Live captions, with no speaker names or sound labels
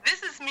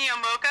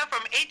Mia Mocha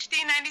from HD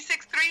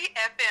 96.3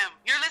 FM.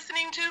 You're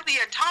listening to the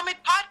Atomic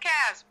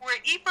Podcast, where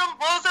Ephraim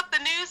blows up the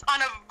news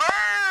on a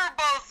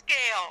verbal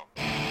scale.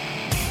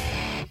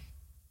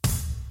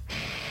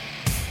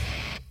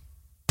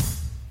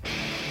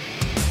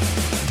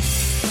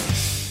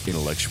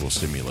 Intellectual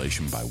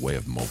stimulation by way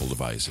of mobile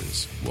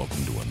devices.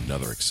 Welcome to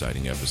another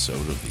exciting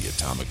episode of the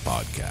Atomic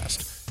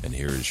Podcast. And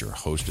here is your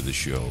host of the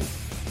show,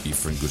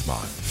 Ephraim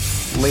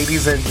Guzman.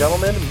 Ladies and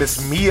gentlemen,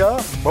 Miss Mia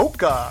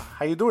Mocha.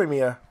 How you doing,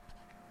 Mia?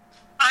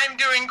 I'm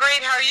doing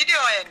great. How are you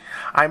doing?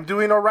 I'm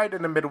doing all right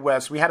in the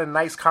Midwest. We had a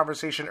nice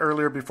conversation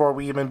earlier before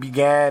we even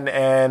began,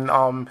 and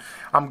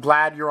I'm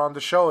glad you're on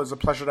the show. It's a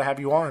pleasure to have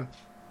you on.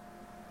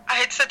 I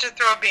had such a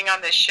thrill being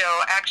on this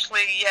show.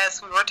 Actually,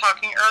 yes, we were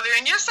talking earlier,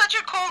 and you're such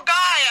a cool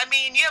guy. I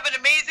mean, you have an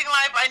amazing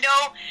life. I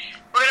know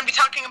we're going to be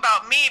talking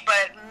about me,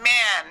 but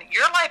man,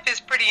 your life is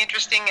pretty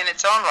interesting in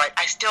its own right.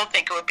 I still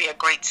think it would be a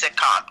great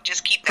sitcom.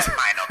 Just keep that in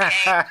mind,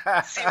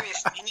 okay?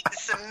 Seriously, you need to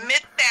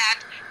submit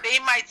that. They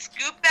might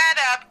scoop that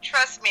up.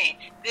 Trust me,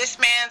 this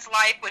man's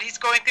life, what he's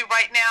going through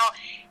right now,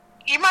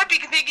 you might be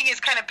thinking it's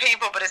kind of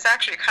painful, but it's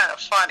actually kind of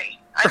funny.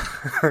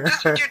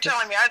 Just what you're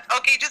telling me.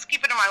 Okay, just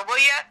keep it in mind, will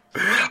you?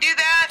 Will you do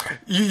that?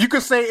 You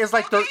could say it's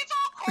like okay, it's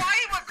all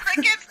quiet with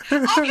crickets.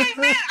 Okay,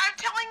 man, I'm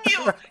telling you,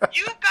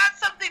 you've got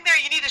something there.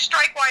 You need to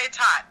strike while it's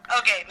hot.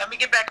 Okay, let me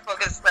get back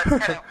focused. Let's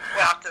kind of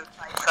go off to the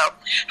side. So,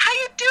 how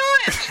you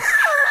doing?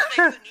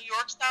 Like the New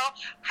York style.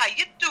 How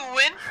you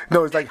doing?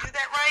 No, it's like, did I do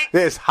that right?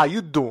 Yes, how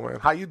you doing?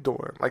 How you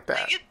doing? Like that.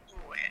 How you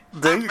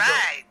doing? There all you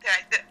right.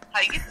 Go.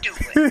 How you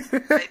doing?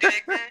 Did I do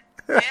it good?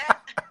 Yeah.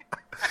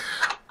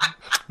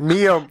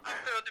 Mia, I'm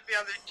thrilled to be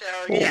on the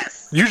show.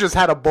 Yes. You just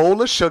had a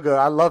bowl of sugar.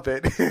 I love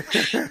it.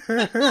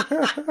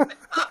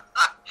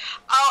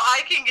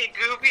 I can get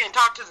goofy and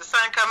talk to the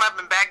sun come up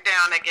and back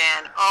down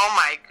again. Oh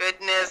my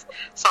goodness.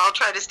 So I'll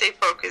try to stay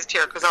focused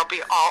here because I'll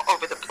be all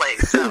over the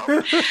place. So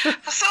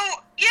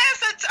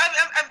yes,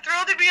 I'm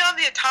thrilled to be on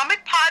the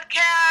Atomic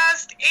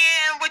Podcast.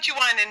 And what you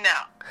want to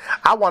know?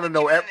 I want to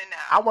know.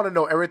 I want to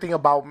know everything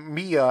about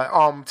Mia.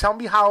 Tell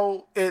me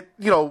how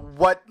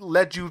what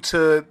led you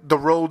to the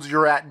roads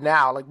you're at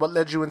now. Like, what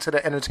led you into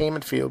the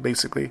entertainment field,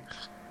 basically?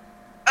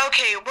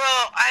 Okay,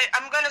 well,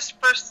 I'm going to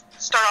first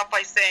start off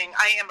by saying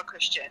I am a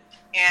Christian,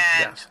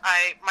 and yes.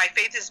 My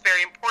faith is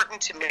very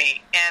important to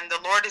me, and the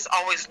Lord has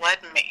always led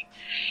me.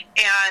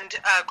 And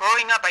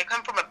growing up, I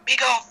come from a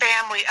big old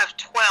family of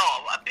 12,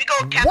 a big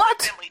old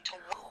Catholic family.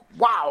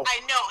 Wow. I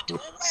know,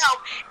 12,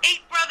 8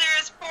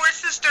 brothers, 4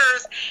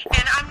 sisters,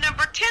 and I'm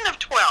number 10 of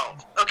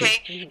 12, okay?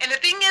 And the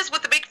thing is,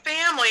 with the big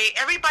family,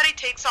 everybody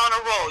takes on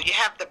a role. You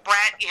have the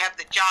brat, you have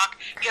the jock,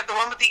 you have the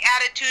one with the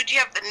attitude, you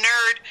have the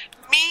nerd.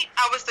 Me,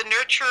 I was the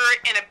nurturer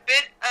and a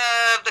bit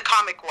of the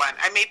comic one.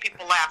 I made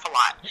people laugh a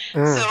lot.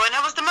 And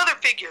I was the mother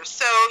figure.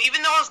 So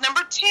even though I was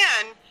number 10,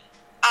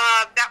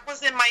 that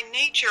was in my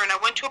nature, and I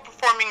went to a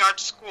performing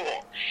arts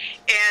school.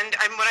 And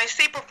when I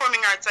say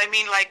performing arts, I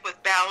mean like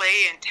with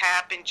ballet and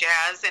tap and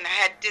jazz, and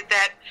I did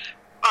that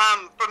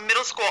from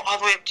middle school all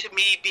the way up to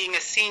me being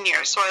a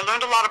senior. So I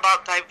learned a lot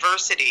about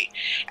diversity.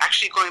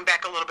 Actually, going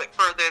back a little bit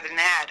further than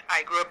that,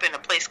 I grew up in a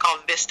place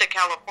called Vista,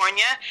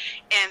 California,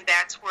 and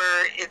that's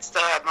where it's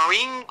the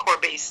Marine Corps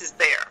base is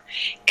there.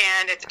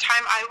 And at the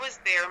time I was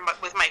there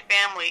with my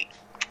family,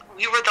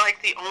 we were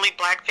like the only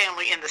black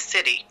family in the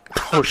city.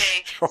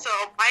 Okay, so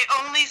my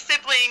only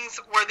siblings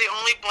were the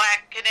only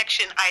black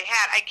connection I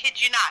had. I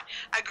kid you not.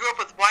 I grew up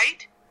with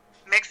white,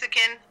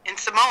 Mexican, and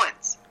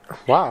Samoans.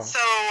 Wow. So,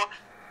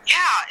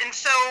 yeah, and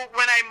so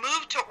when I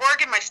moved to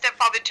Oregon, my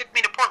stepfather took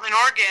me to Portland,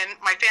 Oregon,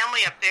 my family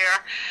up there.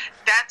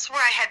 That's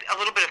where I had a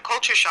little bit of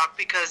culture shock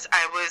because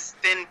I was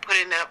then put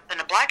in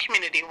a black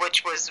community,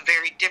 which was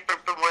very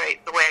different from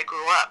the way I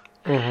grew up.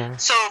 Mm-hmm.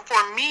 So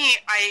for me,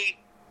 I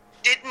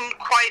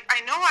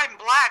know I'm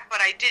black, but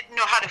I didn't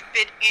know how to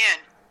fit in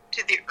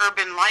to the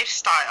urban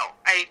lifestyle.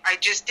 I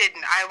just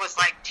didn't. I was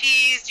like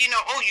teased,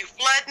 oh, you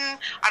flooding.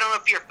 I don't know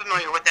if you're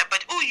familiar with that,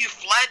 but oh, you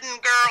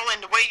flooding girl,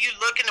 and the way you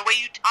look and the way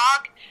you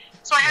talk.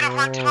 So I had a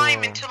hard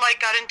time until I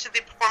got into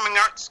the performing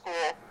arts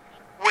school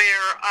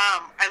where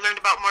I learned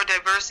about more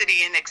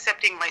diversity and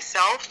accepting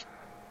myself.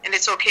 And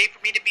it's okay for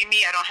me to be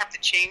me. I don't have to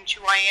change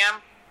who I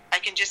am. I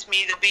can just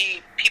be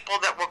people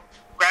that will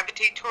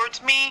gravitate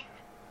towards me,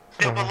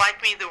 that will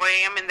like me the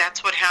way I am, and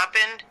that's what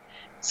happened.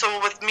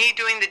 So with me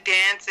doing the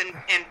dance and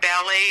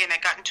ballet, and I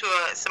got into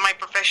a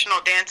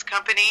semi-professional dance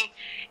company,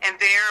 and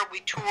there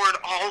we toured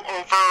all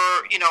over,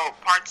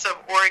 parts of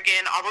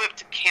Oregon, all the way up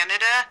to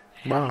Canada.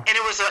 Wow. And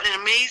it was an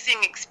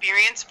amazing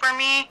experience for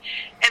me.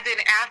 And then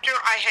after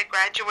I had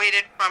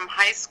graduated from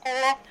high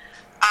school,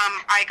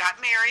 I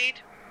got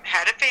married,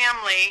 had a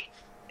family.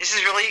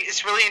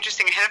 It's really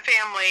interesting. I had a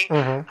family.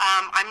 Mm-hmm.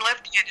 I'm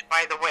left-handed,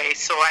 by the way,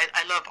 so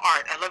I love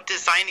art. I love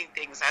designing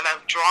things. I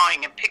love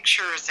drawing and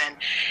pictures and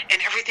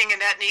everything in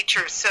that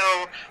nature. So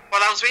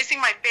while I was raising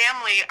my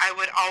family, I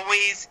would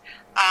always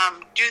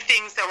do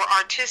things that were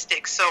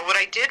artistic. So what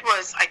I did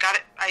was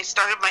I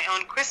started my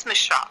own Christmas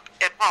shop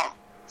at home.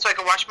 so I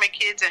could watch my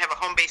kids and have a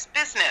home-based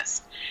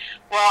business.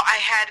 Well, I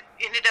had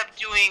ended up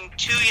doing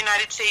 2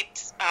 United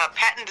States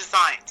patent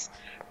designs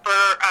for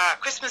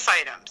Christmas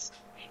items.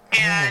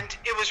 And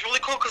it was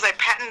really cool because I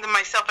patented them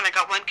myself and I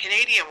got 1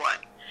 Canadian one.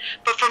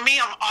 But for me,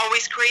 I'm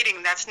always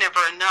creating. That's never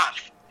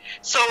enough.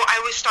 So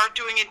I would start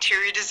doing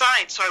interior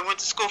design. So I went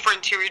to school for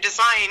interior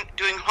design,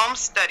 doing home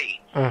study.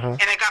 And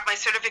I got my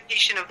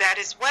certification of that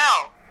as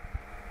well.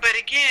 But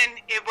again,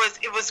 it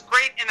was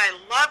great and I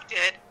loved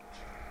it.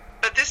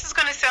 But this is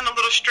going to sound a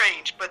little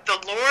strange, but the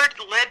Lord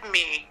led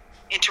me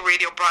into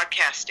radio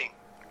broadcasting.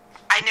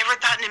 I never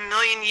thought in a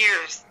million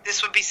years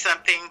this would be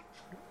something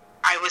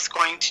I was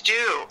going to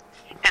do.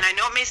 And I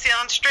know it may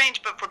sound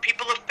strange, but for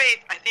people of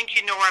faith, I think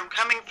you know where I'm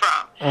coming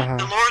from.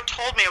 The Lord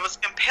told me I was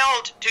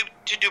compelled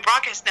to do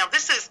broadcast. Now,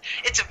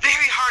 it's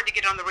very hard to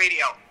get on the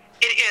radio.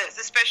 It is,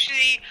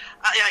 especially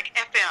like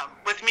FM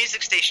with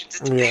music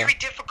stations. It's very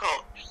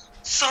difficult.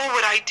 So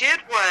what I did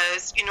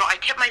was, I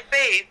kept my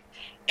faith,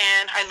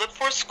 and I looked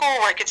for a school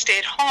where I could stay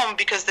at home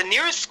because the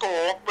nearest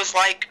school was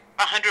like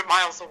 100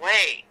 miles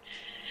away.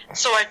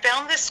 So I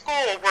found this school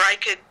where I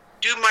could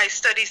do my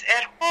studies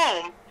at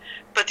home,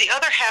 but the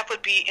other half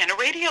would be in a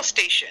radio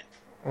station.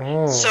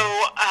 So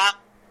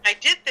I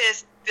did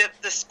this.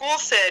 The school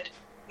said,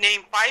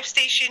 name 5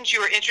 stations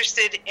you are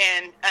interested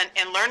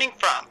in learning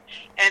from,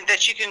 and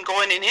that you can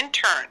go in and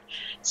intern.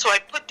 So I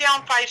put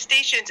down 5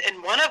 stations,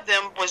 and one of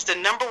them was the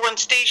 #1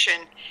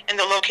 station in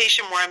the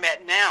location where I'm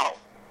at now.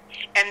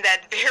 And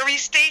that very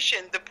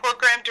station, the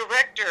program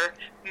director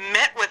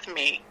met with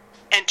me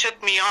and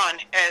took me on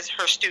as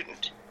her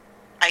student.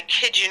 I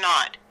kid you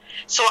not.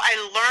 So I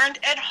learned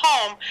at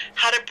home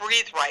how to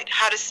breathe right,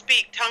 how to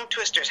speak, tongue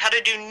twisters, how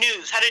to do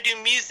news, how to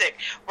do music,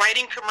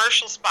 writing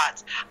commercial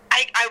spots.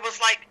 I was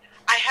like,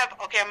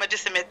 I'm going to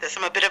just admit this.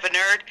 I'm a bit of a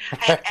nerd.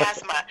 I have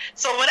asthma.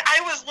 So when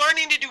I was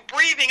learning to do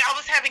breathing, I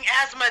was having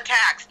asthma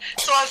attacks.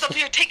 So I was up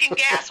here taking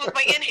gas with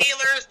my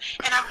inhalers,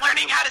 and I'm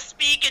learning how to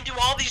speak and do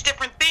all these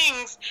different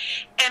things.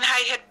 And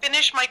I had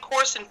finished my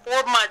course in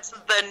 4 months.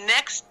 The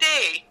next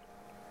day,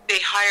 they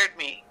hired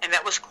me, and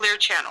that was Clear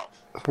Channel.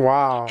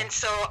 Wow. And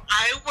so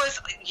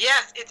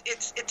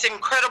it's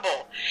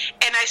incredible.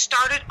 And I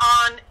started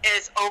on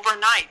as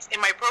overnights.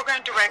 And my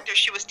program director,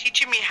 she was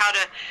teaching me how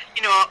to,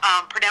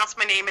 pronounce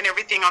my name and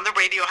everything on the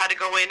radio, how to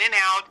go in and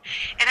out.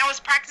 And I was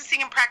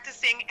practicing,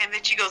 and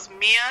then she goes,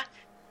 Mia,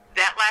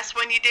 that last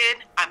one you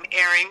did, I'm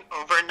airing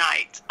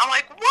overnight. I'm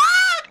like,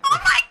 what? Oh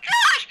my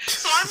gosh!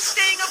 So I'm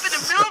staying up in the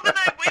middle of the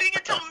night, waiting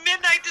until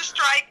midnight to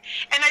strike,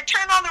 and I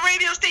turn on the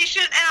radio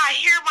station and I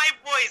hear my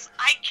voice.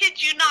 I kid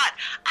you not.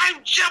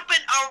 I'm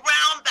jumping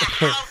around the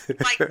house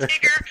like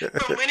Tigger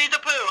from Winnie the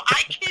Pooh.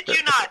 I kid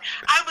you not.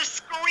 I was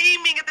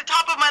screaming at the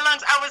top of my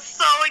lungs. I was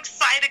so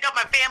excited. Got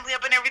my family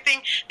up and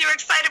everything. They were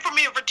excited for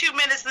me for 2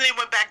 minutes and they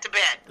went back to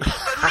bed.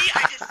 But me,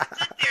 I just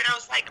stood there and I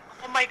was like,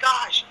 oh my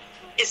gosh.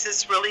 Is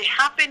this really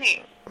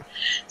happening?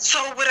 So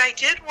what I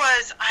did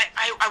was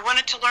I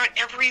wanted to learn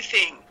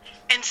everything.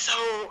 And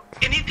so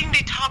anything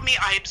they taught me,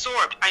 I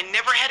absorbed. I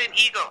never had an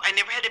ego. I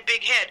never had a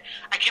big head.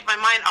 I kept my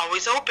mind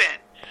always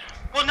open.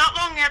 Well, not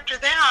long after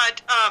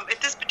that,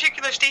 at this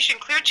particular station,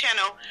 Clear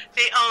Channel,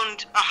 they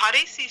owned a hot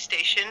AC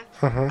station,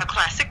 a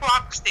classic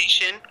rock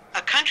station,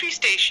 a country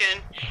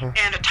station,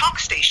 and a talk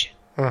station.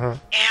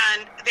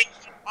 And they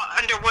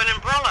under one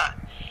umbrella.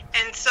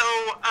 And so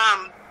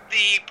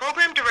the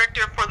program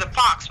director for the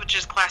Fox, which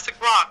is classic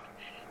rock,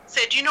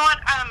 said, you know what,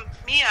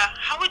 Mia,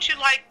 how would you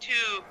like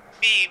to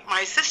be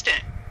my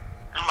assistant?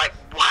 I'm like,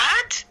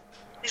 what?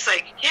 He's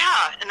like,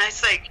 yeah. And I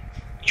was like,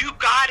 you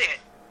got it.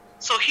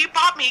 So he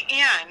brought me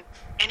in,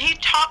 and he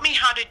taught me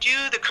how to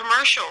do the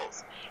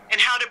commercials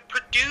and how to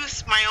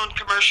produce my own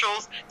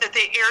commercials that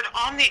they aired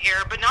on the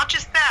air. But not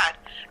just that.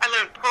 I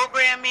learned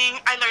programming.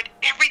 I learned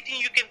everything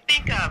you can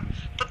think of.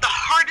 But the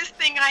hardest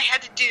thing I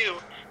had to do,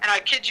 and I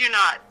kid you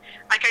not,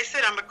 like I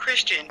said, I'm a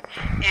Christian,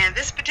 and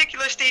this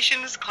particular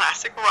station is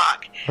classic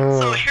rock.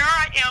 So here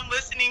I am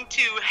listening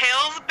to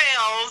Hell's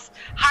Bells,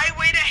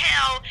 Highway to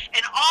Hell,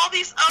 and all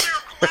these other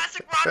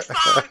classic rock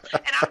songs,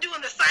 and I'm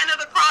doing the sign of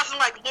the cross, and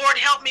like, Lord,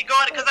 help me go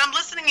on it, because I'm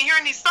listening and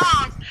hearing these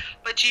songs.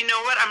 But you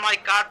know what? I'm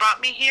like, God brought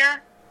me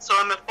here, so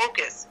I'm in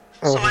focus.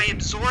 So I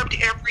absorbed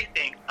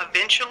everything.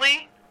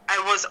 Eventually, I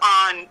was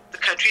on the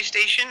country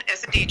station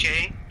as a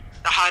DJ,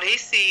 the hot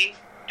AC,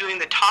 doing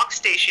the talk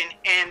station,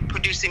 and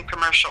producing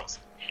commercials.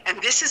 And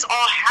this is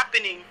all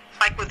happening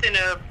like within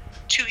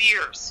 2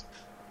 years.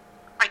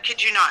 I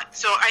kid you not.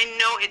 So I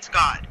know it's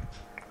God.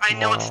 I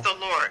know it's the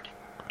Lord.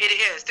 It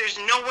is. There's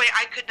no way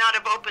I could not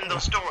have opened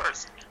those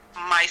doors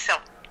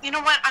myself. You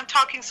know what? I'm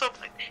talking so...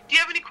 Do you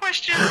have any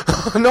questions?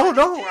 No.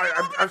 Oh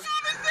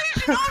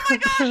my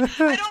gosh.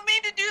 I don't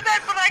mean to do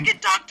that, but I can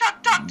talk.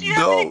 Do you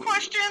have any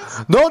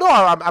questions? No.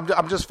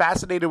 I'm just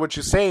fascinated with what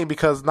you're saying,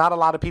 because not a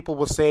lot of people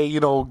will say,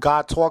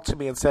 God talked to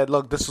me and said,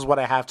 look, this is what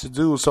I have to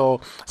do. So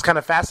it's kind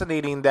of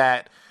fascinating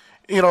that,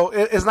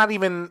 it's not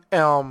even...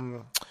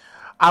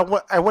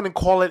 I wouldn't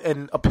call it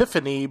an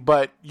epiphany,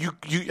 but do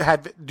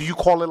you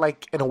call it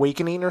like an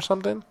awakening or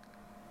something?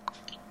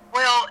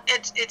 Well,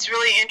 it's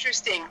really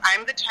interesting.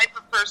 I'm the type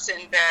of person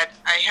that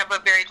I have a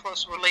very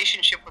close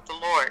relationship with the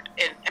Lord,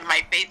 and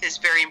my faith is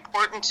very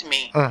important to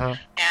me.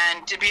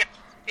 And to be honest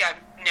with you,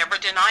 I've never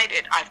denied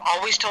it. I've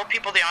always told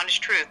people the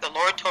honest truth. The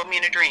Lord told me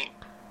in a dream.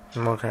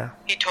 Okay.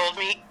 He told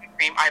me in a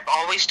dream. I've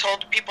always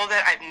told people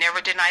that. I've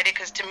never denied it,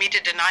 because to me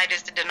to deny it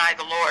is to deny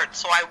the Lord,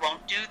 so I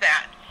won't do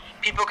that.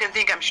 People can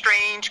think I'm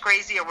strange,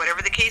 crazy, or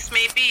whatever the case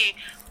may be,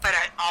 but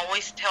I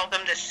always tell them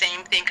the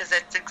same thing, because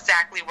that's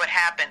exactly what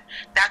happened.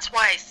 That's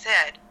why I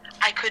said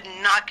I could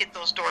not get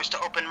those doors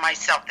to open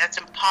myself. That's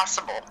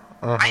impossible.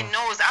 I know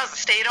I was a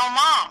stay-at-home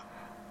mom.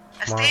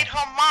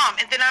 Stay-at-home mom.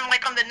 And then I'm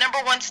like on the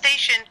 #1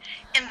 station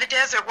in the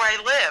desert where I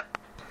live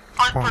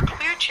for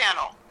Clear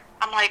Channel.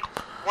 I'm like,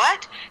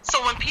 what?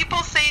 So when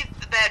people say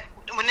that,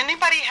 when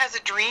anybody has a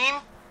dream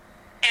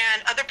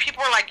and other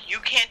people are like, you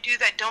can't do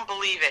that, don't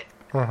believe it.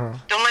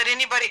 Don't let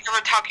anybody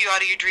ever talk you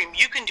out of your dream.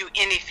 You can do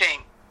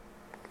anything.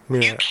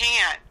 You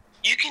can.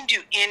 You can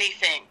do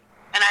anything.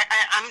 And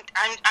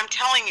I'm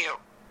telling you,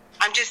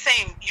 I'm just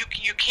saying,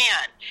 you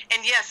can.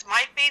 And yes,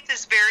 my faith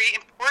is very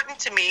important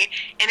to me,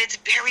 and it's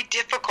very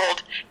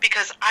difficult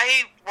because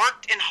I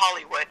worked in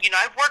Hollywood. You know,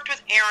 I've worked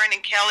with Aaron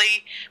and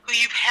Kelly, who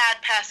you've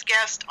had past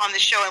guests on the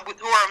show, and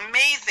who are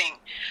amazing.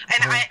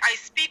 And I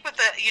speak with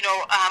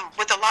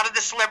with a lot of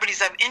the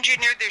celebrities. I've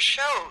engineered their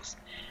shows.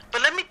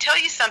 But let me tell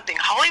you something.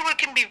 Hollywood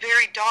can be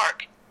very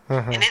dark,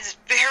 and it's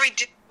very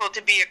difficult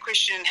to be a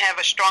Christian and have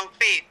a strong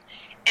faith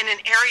in an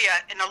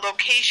area, in a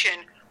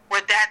location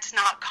where that's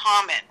not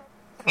common.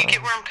 You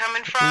get where I'm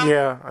coming from?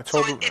 Yeah, I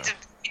totally. So it's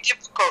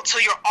difficult. So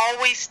you're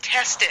always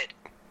tested.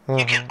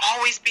 You can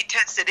always be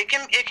tested. It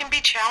can be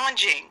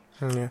challenging.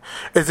 Yeah.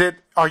 Is it?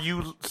 Are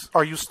you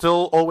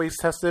still always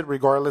tested,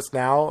 regardless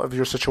now of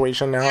your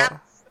situation now? Yeah.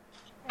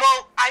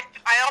 Well, I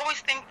always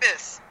think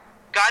this: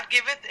 God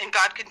giveth, and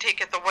God can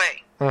taketh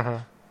away. And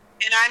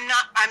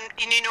and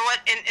you know what?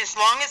 And as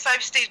long as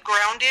I've stayed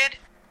grounded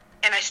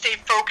and I stayed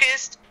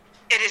focused,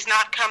 it has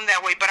not come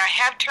that way. But I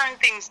have turned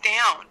things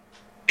down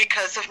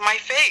because of my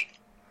faith.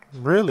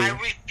 Really? I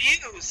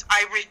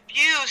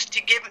refuse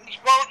to give.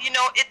 Well, you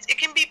know, it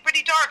can be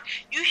pretty dark.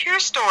 You hear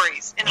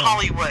stories in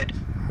Hollywood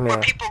where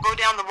people go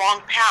down the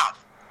wrong path.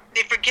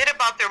 They forget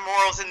about their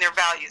morals and their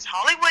values.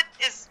 Hollywood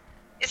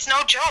it's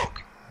no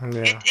joke.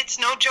 It's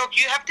no joke.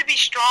 You have to be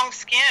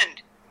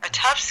strong-skinned, a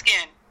tough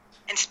skin,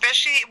 and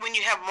especially when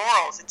you have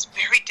morals. It's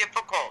very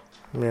difficult.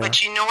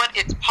 But you know what?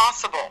 It's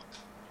possible.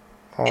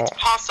 It's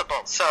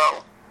possible.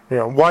 So.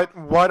 Yeah. What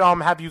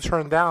have you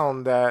turned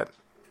down that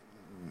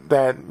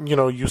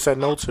you said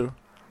no to?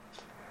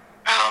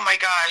 Oh my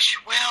gosh.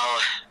 Well,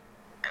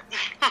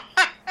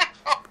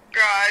 oh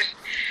gosh.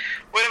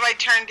 What have I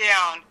turned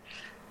down?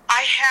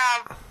 I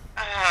have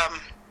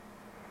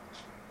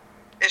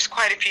there's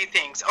quite a few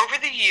things. Over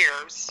the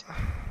years,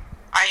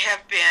 I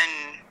have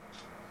been,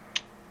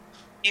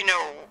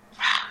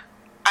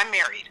 I'm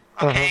married,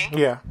 okay?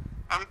 Yeah.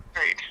 I'm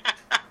married.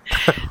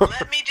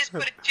 Let me just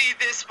put it to you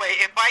this way.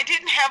 If I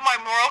didn't have my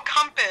moral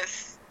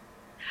compass,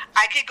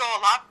 I could go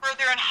a lot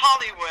further in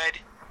Hollywood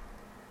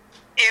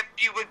if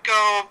you would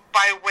go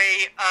by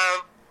way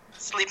of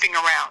sleeping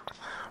around.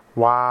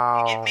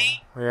 Wow. You get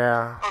me?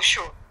 Yeah. Oh,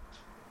 sure.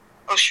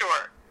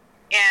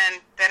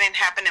 And that ain't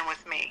happening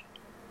with me.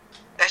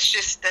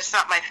 That's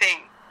not my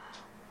thing.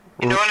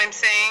 You know what I'm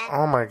saying?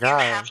 Oh my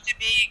God. You have to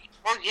be,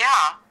 well,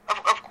 yeah,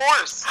 of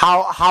course.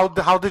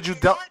 How did you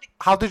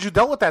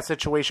deal with that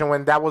situation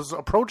when that was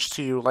approached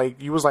to you?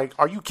 Like, you was like,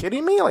 are you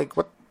kidding me? Like,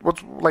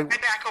 what's like? I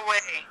back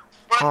away.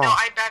 Well, no,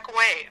 I back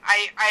away.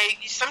 I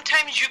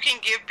sometimes you can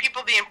give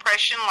people the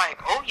impression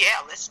like, oh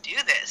yeah, let's do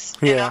this.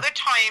 Yeah. And other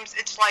times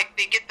it's like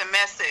they get the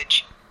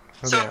message.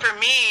 So for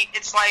me,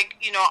 it's like,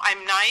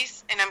 I'm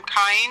nice and I'm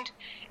kind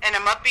and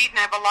I'm upbeat and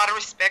I have a lot of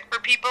respect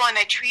for people and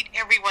I treat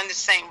everyone the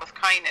same with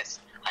kindness.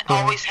 I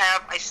always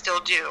have, I still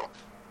do.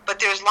 But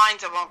there's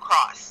lines I won't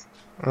cross.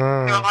 There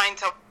are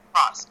lines I won't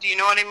cross. Do you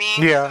know what I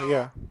mean? Yeah, so,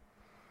 yeah.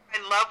 I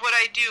love what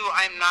I do.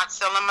 I'm not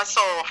selling my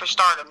soul for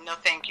stardom. No,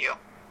 thank you.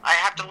 I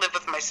have to live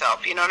with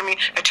myself. You know what I mean?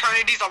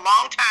 Eternity's a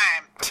long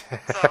time.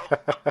 So,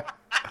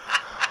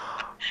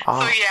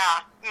 so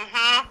yeah.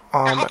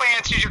 I hope I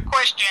answered your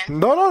question.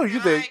 No, you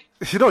did.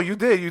 You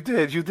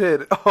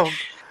did.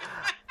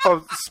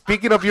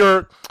 Speaking of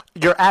your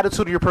attitude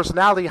and your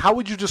personality, how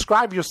would you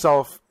describe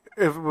yourself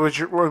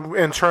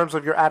in terms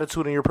of your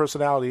attitude and your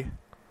personality?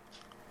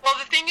 Well,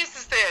 the thing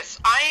is this: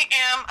 I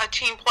am a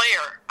team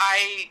player.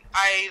 I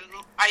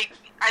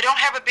don't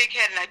have a big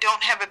head and I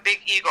don't have a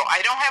big ego.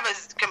 I don't have a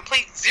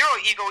complete zero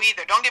ego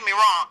either. Don't get me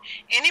wrong.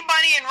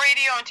 Anybody in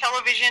radio and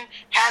television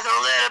has a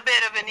little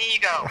bit of an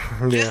ego,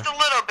 just a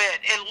little bit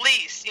at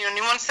least.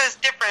 Anyone says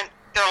different,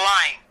 they're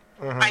lying.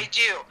 I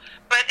do,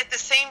 but at the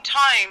same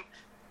time,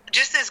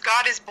 just as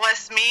God has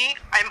blessed me,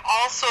 I'm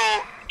also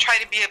try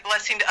to be a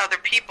blessing to other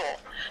people.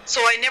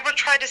 So I never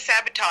try to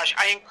sabotage.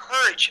 I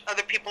encourage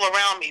other people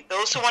around me.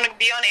 Those who want to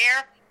be on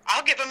air,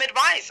 I'll give them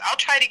advice. I'll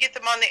try to get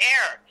them on the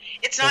air.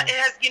 It's not, it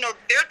has,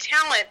 their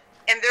talent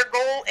and their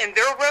goal and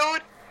their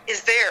road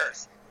is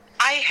theirs.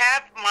 I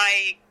have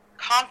my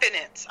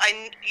confidence.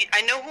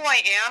 I know who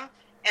I am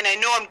and I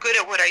know I'm good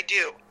at what I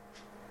do.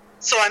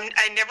 So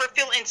I never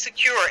feel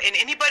insecure, and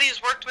anybody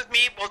who's worked with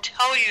me will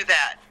tell you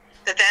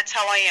that's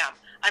how I am.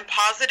 I'm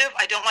positive.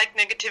 I don't like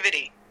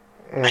negativity.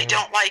 Mm-hmm. I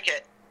don't like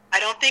it. I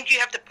don't think you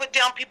have to put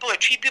down people or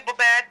treat people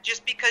bad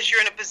just because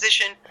you're in a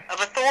position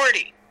of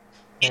authority.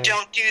 You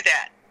don't do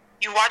that.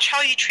 You watch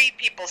how you treat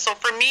people. So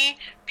for me,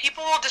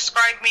 people will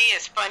describe me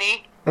as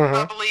funny,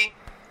 bubbly,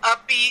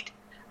 upbeat.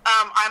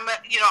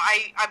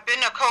 I've been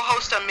a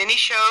co-host on many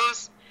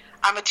shows.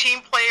 I'm a team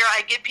player.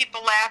 I get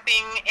people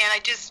laughing, and I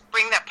just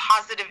bring that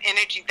positive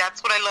energy.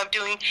 That's what I love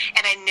doing,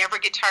 and I never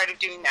get tired of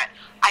doing that.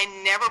 I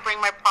never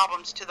bring my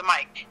problems to the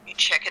mic. You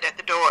check it at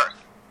the door.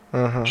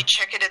 You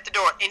check it at the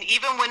door. And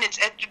even when it's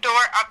at the door,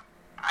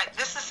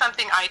 this is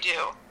something I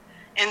do,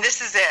 and this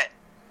is it.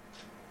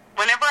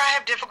 Whenever I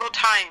have difficult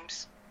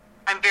times,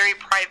 I'm very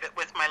private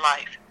with my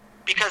life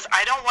because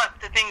I don't want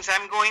the things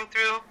I'm going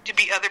through to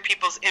be other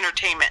people's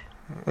entertainment.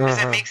 Does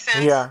that make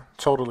sense? Yeah,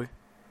 totally.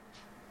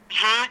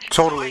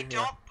 Totally. So I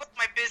don't put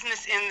my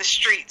business in the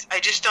streets.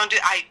 I just don't do.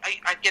 I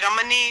get on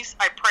my knees.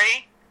 I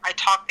pray. I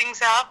talk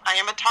things out. I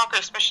am a talker,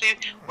 especially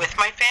with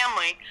my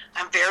family.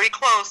 I'm very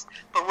close.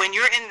 But when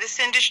you're in this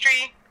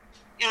industry,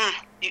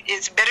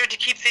 it's better to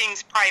keep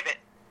things private.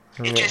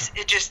 It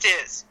just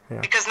is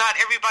because not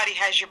everybody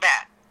has your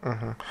back.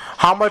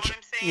 How much?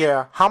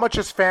 Yeah. How much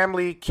has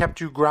family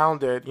kept you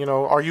grounded?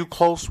 Are you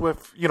close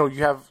with? You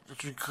have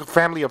a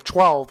family of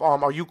 12.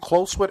 Are you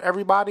close with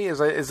everybody? Is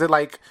it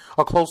like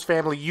a close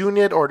family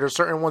unit, or there's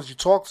certain ones you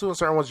talk to and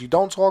certain ones you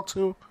don't talk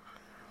to?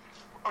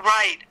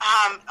 Right.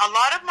 A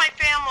lot of my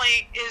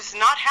family is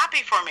not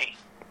happy for me.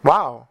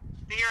 Wow.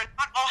 They are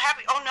not all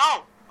happy. Oh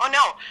no.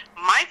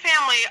 My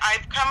family.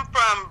 I've come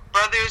from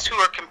brothers who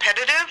are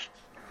competitive.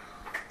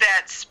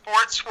 That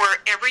sports were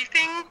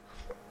everything.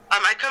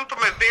 I come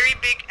from a very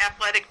big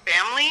athletic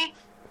family,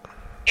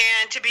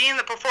 and to be in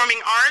the performing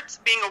arts,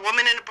 being a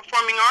woman in the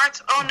performing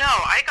arts, oh no,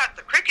 I got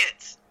the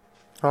crickets.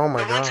 Oh my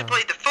God. The ones who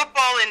played the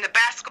football and the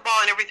basketball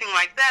and everything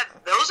like that,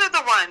 those are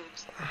the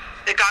ones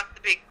that got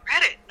the big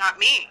credit, not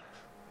me.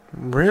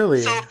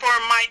 Really? So for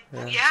my,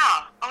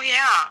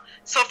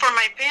 So for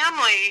my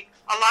family,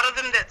 a lot of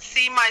them that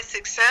see my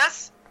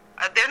success,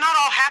 they're not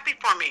all happy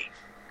for me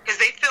because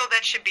they feel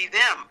that should be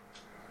them.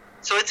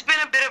 So it's been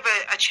a bit of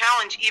a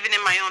challenge even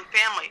in my own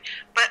family.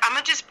 But I'm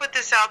going to just put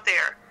this out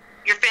there.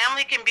 Your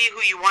family can be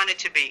who you want it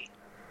to be.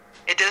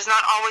 It does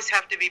not always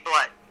have to be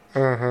blood.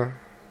 I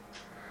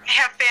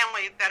have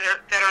family that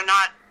are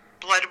not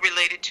blood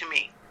related to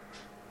me,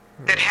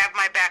 that have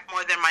my back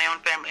more than my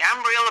own family.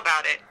 I'm real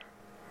about it.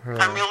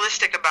 I'm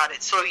realistic about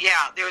it. So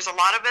yeah, there's a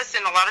lot of us,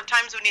 and a lot of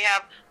times when you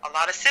have a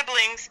lot of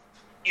siblings,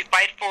 you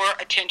fight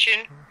for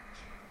attention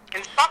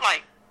and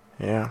spotlight.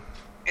 Yeah.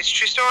 It's a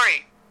true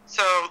story.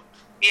 So...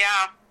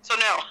 yeah, so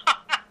no.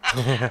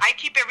 I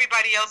keep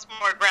everybody else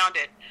more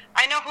grounded.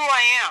 I know who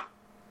I am.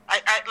 I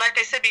like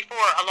I said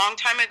before, a long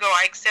time ago,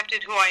 I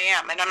accepted who I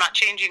am, and I'm not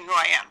changing who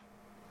I am.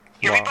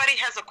 Everybody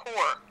has a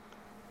core.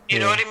 You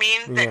know what I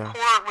mean? That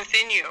core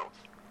within you.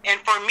 And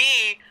for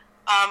me,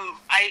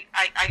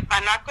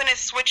 I'm not going to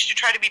switch to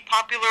try to be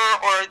popular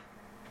or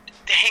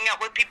to hang out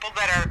with people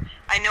that are,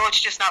 I know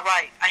it's just not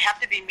right. I have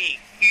to be me.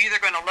 You're either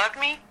going to love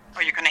me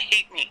or you're going to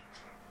hate me.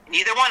 And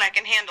either one, I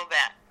can handle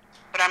that.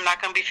 But I'm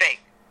not going to be fake.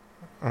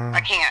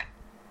 I can't.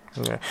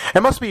 Yeah.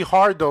 It must be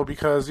hard though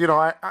because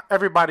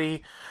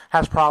everybody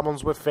has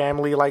problems with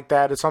family like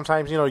that. And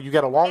sometimes you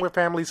get along with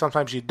family,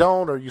 sometimes you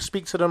don't, or you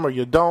speak to them or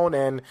you don't,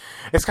 and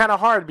it's kind of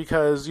hard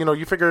because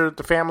you figure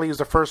the family is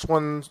the first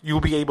one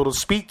you'll be able to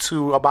speak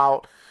to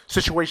about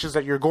situations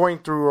that you're going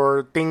through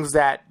or things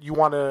that you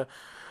want to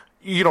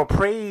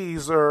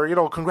praise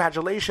or,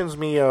 congratulations,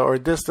 Mia, or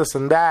this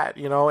and that,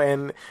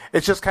 and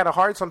it's just kind of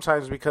hard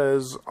sometimes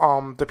because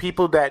the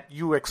people that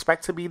you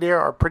expect to be there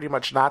are pretty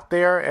much not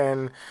there.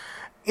 And,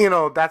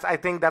 I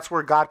think that's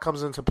where God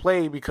comes into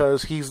play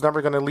because he's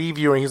never going to leave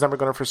you and he's never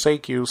going to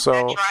forsake you. So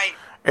that's right.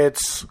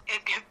 It's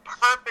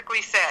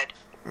perfectly said.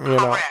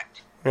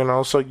 Correct.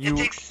 So you...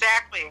 It's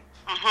exactly...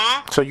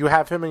 So you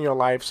have him in your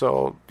life,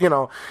 so a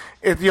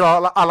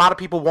lot of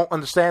people won't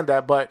understand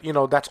that, but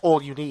that's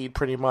all you need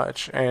pretty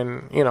much,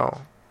 and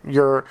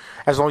you're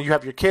as long as you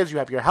have your kids, you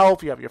have your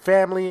health, you have your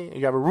family,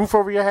 you have a roof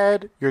over your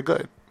head, you're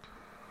good.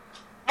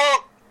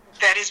 Well,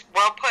 that is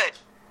well put.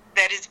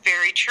 That is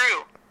very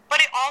true.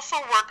 But it also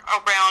works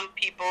around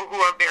people who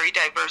are very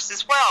diverse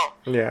as well.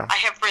 Yeah. I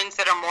have friends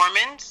that are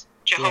Mormons,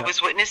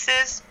 Jehovah's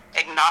Witnesses,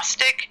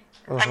 agnostic.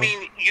 I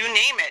mean, you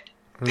name it,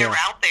 they're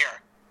out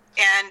there.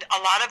 And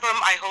a lot of them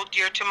I hold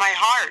dear to my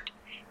heart.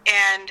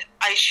 And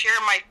I share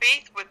my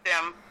faith with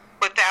them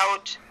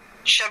without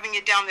shoving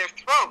it down their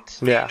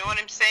throats. Yeah. You know what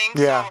I'm saying?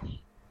 Yeah. So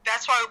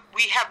that's why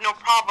we have no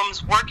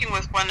problems working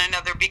with one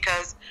another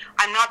because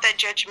I'm not that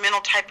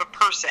judgmental type of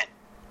person.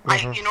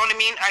 You know what I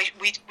mean?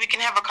 We can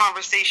have a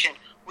conversation.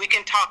 We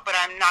can talk, but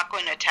I'm not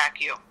going to attack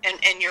you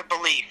and your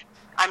belief.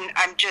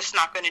 I'm just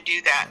not going to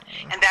do that.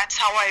 And that's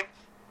how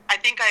I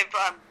think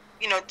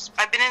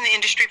I've been in the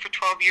industry for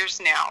 12 years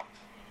now.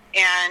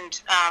 And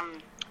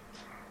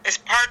as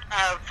part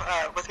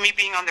of, with me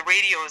being on the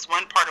radio is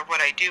one part of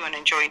what I do and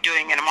enjoy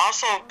doing. And I'm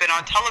also been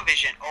on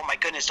television. Oh my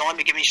goodness, don't let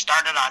me get me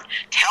started on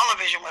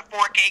television with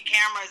 4K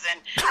cameras and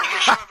you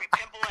can show every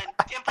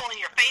pimple in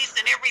your face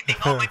and everything.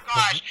 Oh my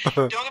gosh,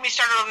 don't get me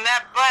started on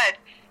that. But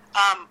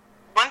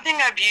one thing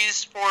I've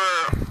used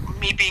for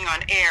me being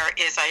on air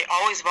is I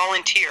always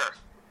volunteer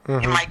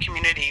in my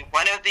community.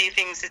 One of the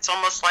things, it's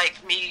almost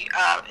like me,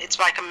 it's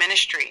like a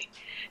ministry.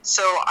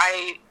 So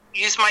I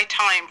use my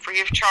time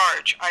free of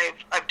charge.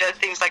 I've done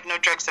things like No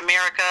Drugs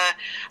America.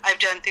 I've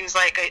done things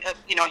like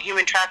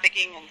human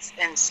trafficking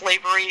and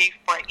slavery,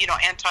 for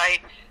anti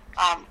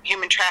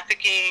human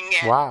trafficking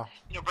and wow.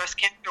 Breast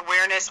cancer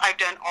awareness. I've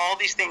done all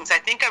these things. I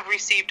think I've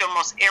received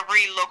almost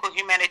every local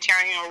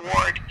humanitarian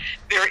award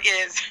there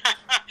is,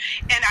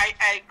 and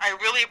I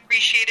really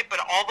appreciate it. But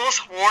all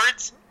those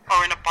awards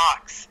are in a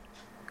box.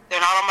 They're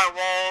not on my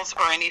walls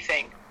or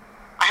anything.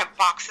 I have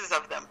boxes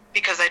of them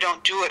because I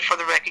don't do it for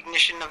the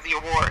recognition of the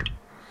award.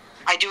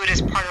 I do it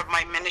as part of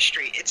my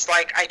ministry. It's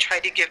like I try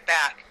to give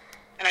back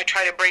and I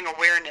try to bring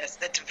awareness.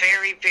 That's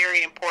very,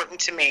 very important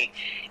to me.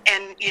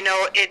 And,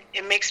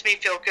 it makes me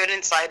feel good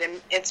inside,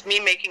 and it's me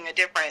making a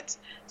difference.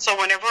 So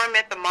whenever I'm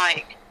at the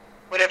mic,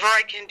 whatever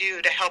I can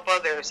do to help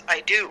others,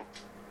 I do.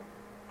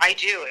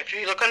 If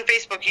you look on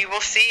Facebook, you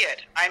will see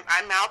it.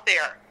 I'm out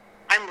there.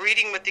 I'm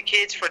reading with the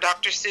kids for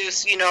Dr.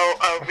 Seuss,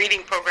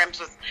 reading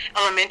programs with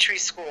elementary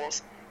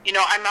schools.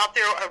 I'm out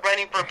there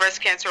running for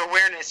breast cancer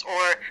awareness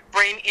or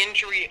brain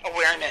injury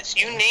awareness.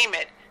 You name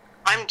it,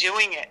 I'm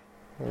doing it.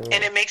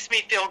 And it makes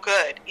me feel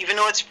good, even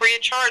though it's free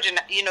of charge. And,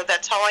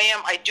 that's how I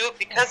am. I do it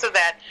because of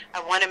that.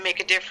 I want to make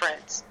a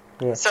difference.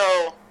 Yeah.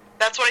 So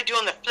that's what I do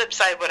on the flip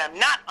side when I'm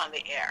not on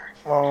the air.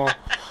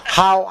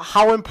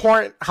 How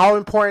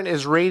important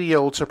is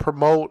radio to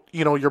promote,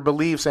 your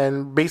beliefs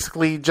and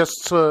basically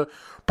just to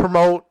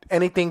promote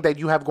anything that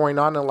you have going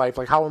on in life?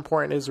 Like, how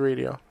important is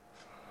radio?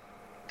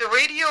 The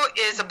radio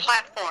is a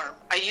platform.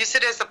 I use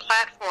it as a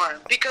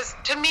platform because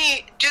to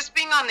me, just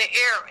being on the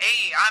air,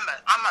 hey,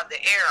 I'm on the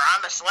air,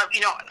 I'm a celebrity.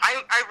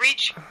 I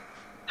reach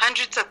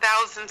hundreds of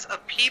thousands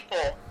of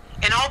people.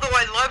 And although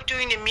I love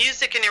doing the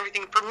music and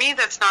everything, for me,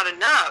 that's not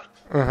enough.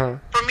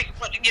 For me,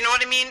 you know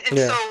what I mean? And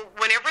so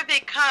whenever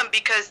they come,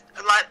 because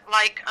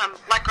like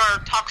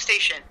our talk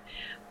station,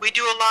 we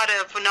do a lot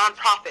of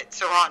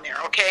nonprofits are on there,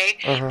 okay?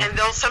 And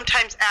they'll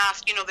sometimes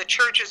ask, the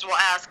churches will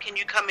ask, can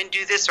you come and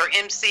do this or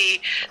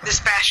MC this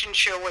fashion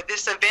show or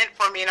this event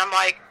for me? And I'm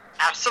like,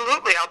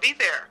 absolutely, I'll be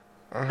there.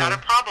 Not a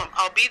problem.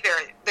 I'll be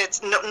there.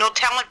 That's no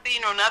talent fee,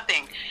 no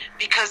nothing,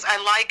 because I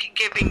like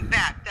giving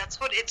back. That's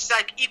what it's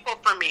like, equal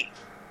for me.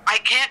 I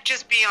can't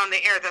just be on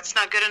the air. That's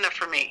not good enough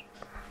for me.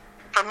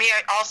 For me,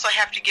 I also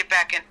have to give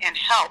back and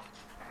help.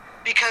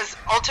 Because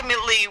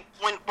ultimately,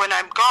 when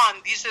I'm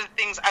gone, these are the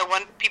things I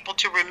want people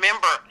to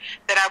remember,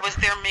 that I was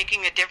there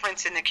making a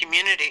difference in the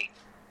community.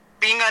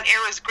 Being on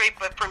air is great,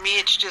 but for me,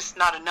 it's just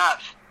not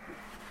enough.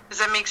 Does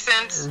that make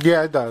sense?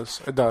 Yeah, it does.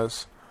 It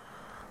does.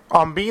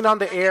 Being on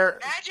the air...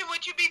 Imagine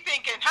what you'd be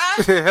thinking,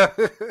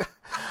 huh?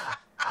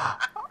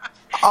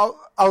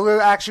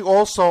 I'll actually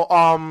also,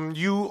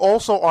 you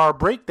also are a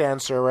break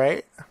dancer,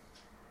 right?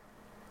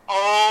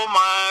 Oh,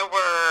 my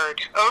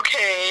word.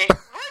 Okay.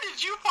 Where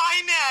did you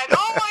find that?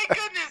 Oh, my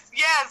goodness.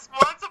 Yes,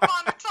 once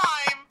upon a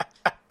time,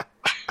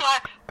 I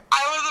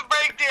was a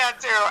break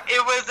dancer.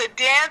 It was a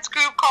dance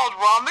group called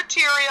Raw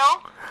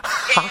Material.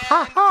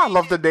 I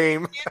love the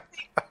name.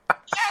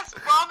 Yes,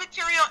 Raw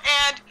Material,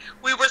 and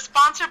we were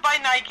sponsored by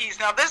Nikes.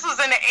 Now, this was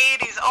in the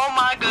 80s. Oh,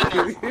 my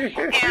goodness.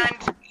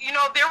 And,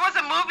 there was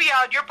a movie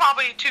out. You're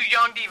probably too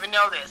young to even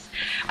know this.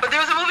 But there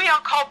was a movie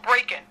out called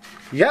Breakin'.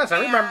 Yes, I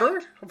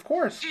remember. Of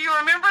course. Do you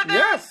remember that?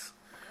 Yes.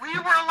 We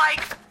were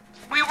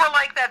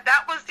like that.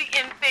 That was the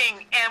in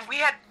thing. And we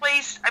had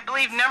placed, I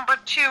believe, number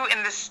 2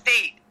 in the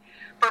state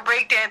for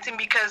breakdancing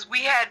because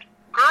we had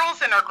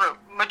girls in our group.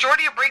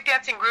 Majority of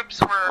breakdancing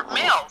groups were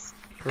males.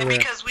 And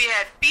because we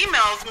had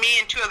females, me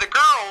and 2 other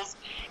girls,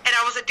 and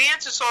I was a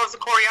dancer, so I was a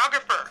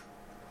choreographer.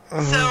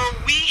 So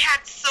we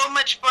had so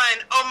much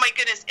fun. Oh, my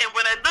goodness. And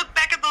when I look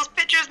back at those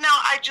pictures now,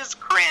 I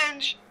just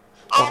cringe.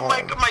 Oh,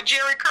 my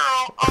Jerry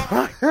curl. Oh,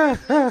 my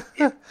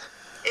goodness.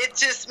 It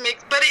just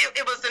makes, but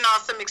it was an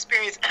awesome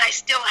experience. And I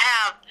still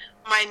have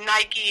my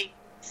Nike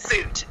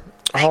suit.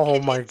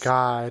 My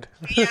God.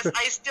 Yes,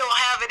 I still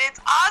have it. It's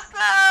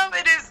awesome.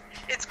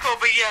 It's cool.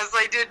 But yes,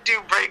 I did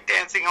do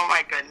breakdancing. Oh,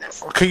 my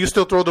goodness. Can you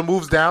still throw the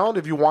moves down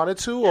if you wanted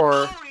to? Or?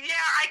 Oh, yeah.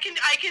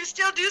 I can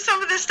still do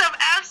some of this stuff.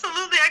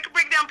 Absolutely. I can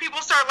break down.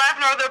 People start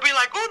laughing, or they'll be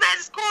like, oh, that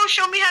is cool.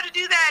 Show me how to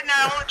do that. And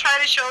I will try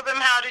to show them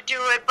how to do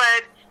it.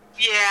 But,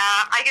 yeah,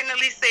 I can at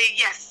least say,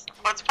 yes,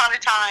 once upon a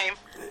time,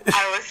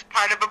 I was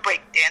part of a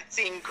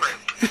breakdancing group.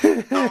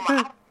 Oh,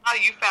 my. How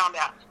you found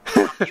out.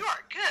 Oh, you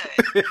are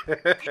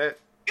good. Good.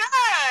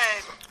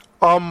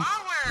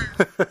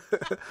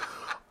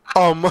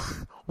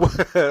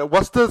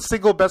 What's the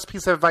single best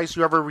piece of advice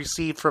you ever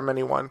received from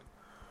anyone?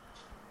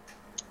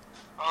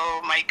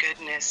 Oh my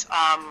goodness.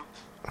 I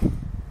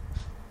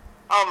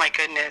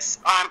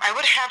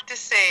would have to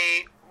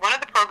say one of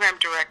the program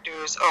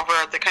directors over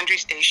at the country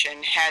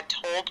station had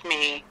told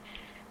me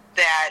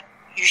that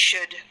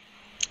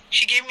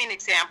she gave me an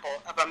example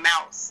of a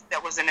mouse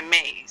that was in a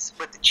maze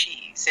with the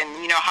cheese. And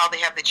you know how they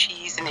have the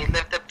cheese and they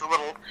lift up the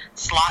little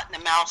slot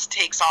and the mouse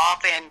takes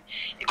off and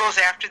it goes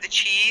after the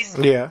cheese?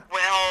 Yeah.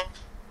 Well,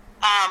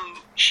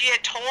 she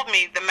had told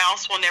me the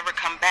mouse will never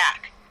come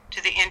back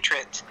to the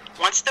entrance.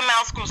 Once the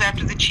mouse goes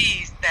after the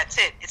cheese, that's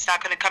it. It's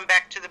not going to come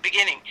back to the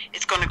beginning.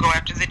 It's going to go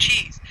after the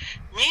cheese.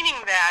 Meaning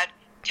that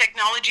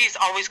technology is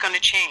always going to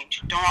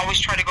change. Don't always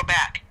try to go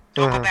back.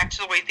 Don't go back to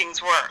the way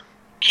things were.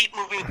 Keep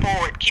moving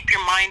forward. Keep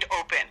your mind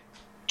open.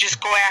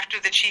 Just go after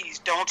the cheese.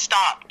 Don't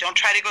stop. Don't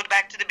try to go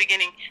back to the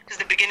beginning because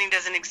the beginning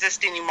doesn't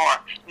exist anymore.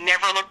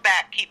 Never look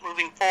back. Keep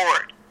moving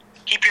forward.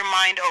 Keep your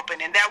mind open.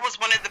 And that was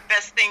one of the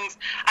best things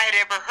I had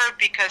ever heard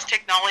because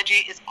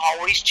technology is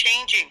always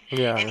changing.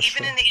 Yeah, and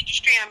even in the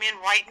industry I'm in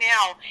right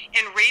now,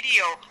 in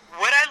radio,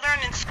 what I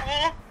learned in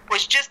school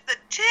was just the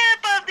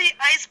tip of the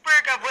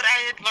iceberg of what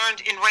I had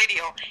learned in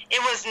radio. It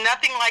was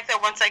nothing like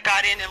that once I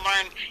got in and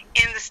learned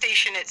in the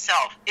station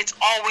itself. It's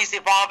always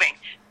evolving.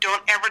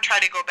 Don't ever try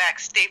to go back.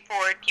 Stay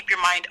forward. Keep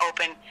your mind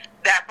open.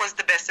 That was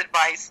the best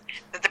advice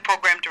that the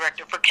program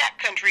director for Cat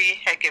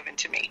Country had given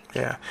to me.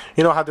 Yeah.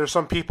 You know how there's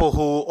some people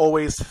who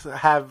always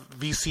have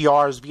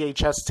VCRs,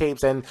 VHS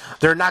tapes, and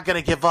they're not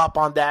going to give up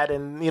on that,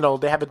 and, you know,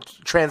 they haven't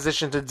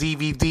transitioned to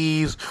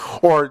DVDs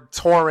or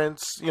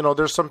torrents. You know,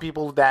 there's some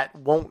people that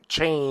won't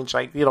change.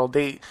 Like, you know,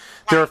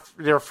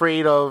 they're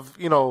afraid of,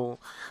 you know,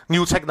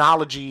 new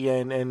technology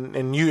and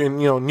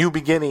new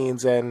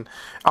beginnings, and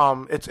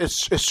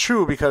it's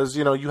true because,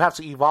 you know, you have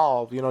to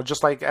evolve, you know,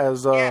 just like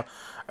as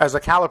a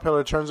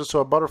caterpillar turns into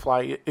a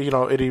butterfly, you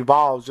know, it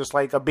evolves. Just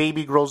like a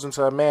baby grows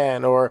into a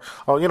man, or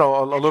you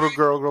know, a little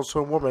girl grows to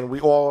a woman. We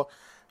all,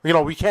 you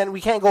know, we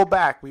can't go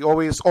back. We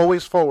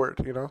always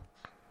forward, you know.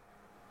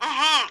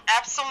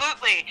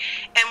 Absolutely.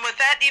 And with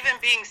that even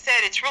being said,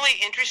 it's really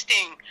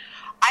interesting.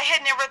 I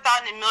had never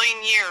thought in a million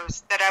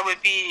years that I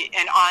would be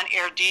an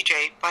on-air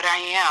DJ, but I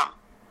am.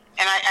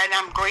 And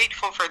I'm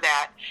grateful for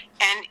that.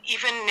 And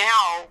even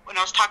now, when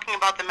I was talking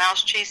about the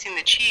mouse chasing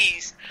the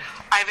cheese,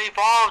 I've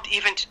evolved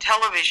even to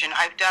television.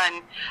 I've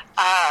done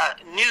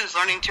news,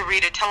 learning to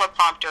read a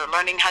teleprompter,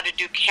 learning how to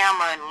do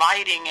camera and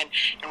lighting and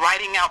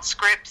writing out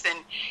scripts and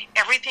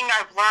everything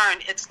I've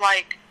learned. It's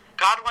like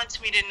God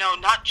wants me to know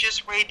not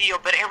just radio,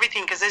 but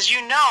everything. Because as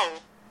you know,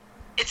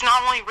 it's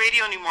not only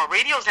radio anymore.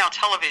 Radio is now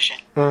television.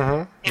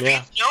 If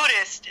you've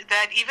noticed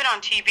that even on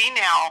TV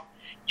now,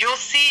 you'll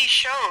see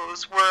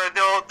shows where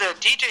the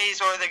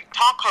DJs or the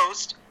talk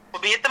host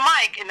will be at the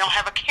mic and they'll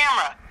have a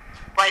camera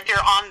right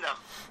there on them.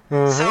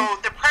 So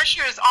the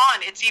pressure is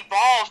on. It's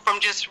evolved from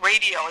just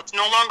radio. It's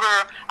no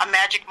longer a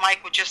magic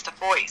mic with just a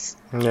voice.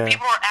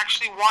 People are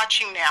actually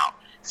watching now.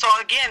 So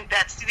again,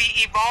 that's the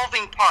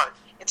evolving part.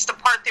 It's the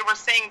part they were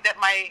saying that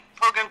my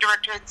program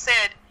director had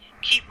said,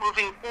 keep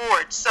moving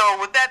forward. So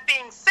with that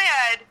being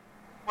said,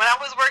 when I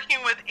was working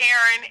with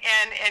Aaron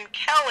and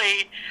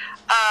Kelly,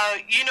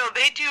 you know,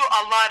 they do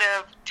a lot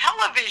of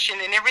television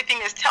and everything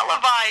is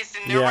televised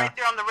and they're right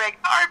there on the red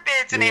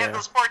carpets and they have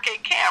those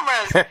 4K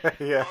cameras. So if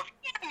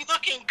you're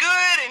looking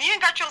good and you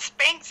ain't got your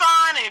Spanx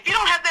on and if you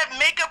don't have that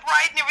makeup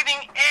right and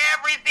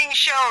everything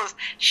shows.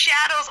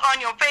 Shadows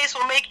on your face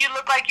will make you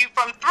look like you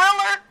from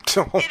Thriller.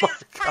 It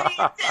is pretty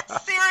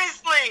intense,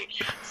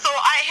 seriously. So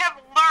I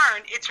have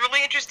learned, it's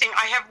really interesting,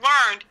 I have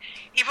learned,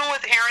 even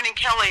with Aaron and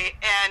Kelly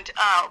and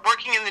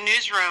working in the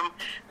newsroom,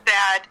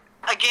 that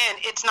again,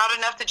 it's not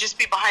enough to just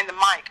be behind the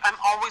mic. I'm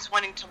always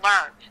wanting to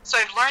learn. So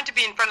I've learned to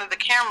be in front of the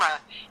camera,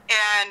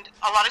 and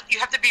you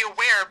have to be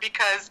aware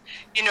because,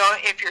 you know,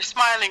 if you're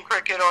smiling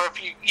crooked or if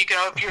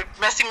if you're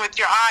messing with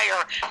your eye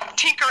or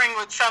tinkering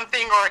with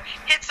something or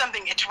hit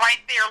something, it's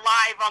right there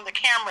live on the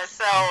camera.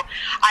 So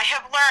I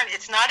have learned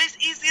it's not as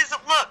easy as it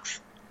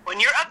looks. When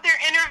you're up there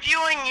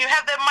interviewing, you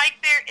have that mic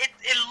there,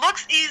 it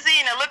looks easy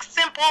and it looks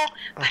simple,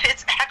 but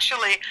it's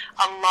actually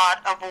a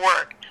lot of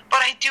work. But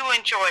I do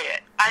enjoy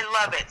it. I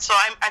love it. So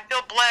I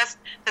feel blessed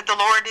that the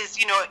Lord is,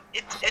 you know,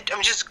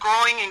 I'm just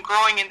growing and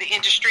growing in the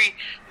industry,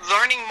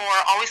 learning more,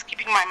 always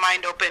keeping my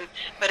mind open,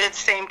 but at the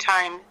same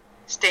time,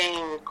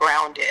 staying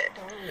grounded.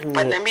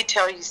 But let me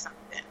tell you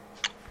something.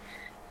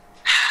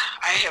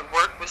 I have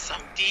worked with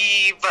some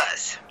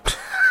divas.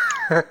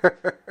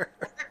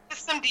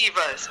 Some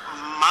divas,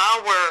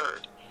 my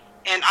word.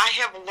 And I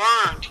have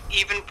learned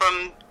even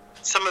from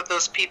some of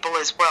those people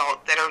as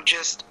well that are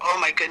just, oh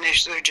my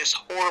goodness, they're just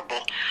horrible.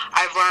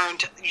 I've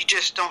learned you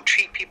just don't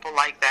treat people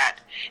like that.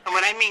 And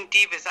when I mean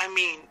divas, I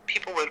mean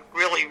people with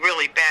really,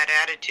 really bad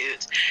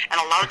attitudes. And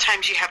a lot of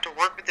times you have to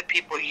work with the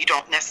people you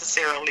don't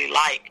necessarily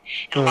like.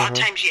 And a lot of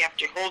times you have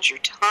to hold your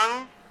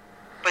tongue.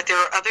 But there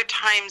are other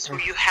times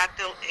where you have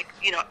to,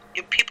 you know,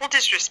 if people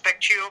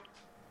disrespect you,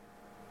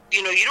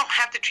 you know, you don't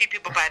have to treat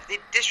people bad. They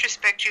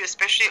disrespect you,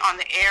 especially on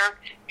the air.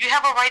 You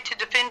have a right to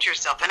defend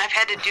yourself, and I've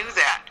had to do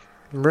that.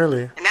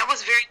 Really? And that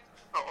was very,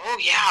 oh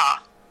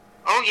yeah,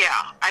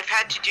 I've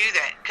had to do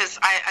that. Because,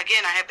 I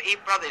have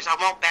 8 brothers. I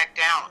won't back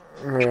down.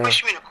 You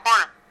push me in a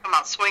corner, come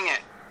out swinging.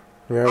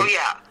 Yep. Oh,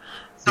 yeah.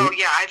 So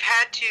yeah, I've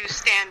had to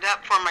stand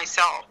up for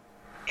myself,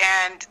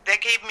 and that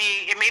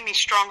made me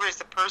stronger as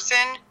a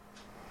person.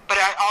 But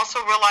I also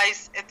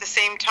realized at the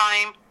same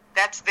time,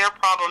 that's their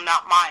problem,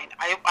 not mine.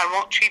 I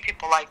won't treat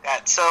people like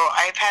that. So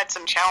I've had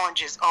some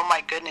challenges. Oh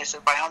my goodness,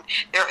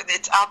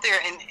 it's out there,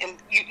 and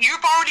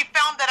you've already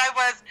found that I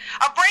was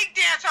a break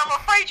dancer. I'm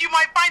afraid you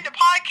might find a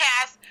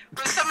podcast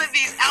for some of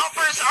these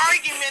outburst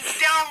arguments,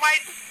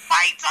 downright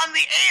fights on the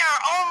air.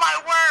 Oh my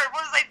word!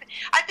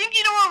 I think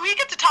when we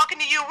get to talking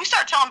to you, we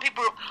start telling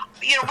people,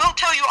 we'll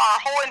tell you our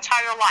whole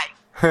entire life.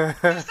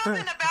 There's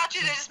something about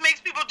you that just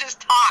makes people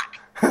just talk.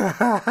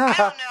 I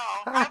don't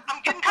know.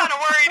 I'm getting kind of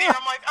worried here.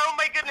 I'm like, oh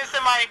my goodness,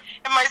 am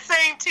I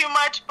saying too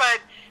much? But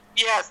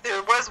yes,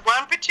 there was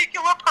one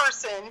particular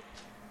person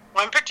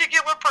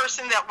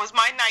that was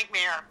my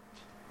nightmare,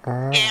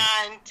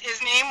 and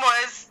his name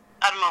was,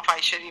 I don't know if I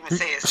should even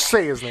say his name.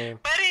 Say his name.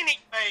 But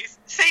anyways,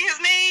 say his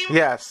name.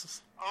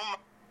 Yes. Oh my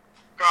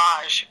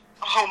gosh.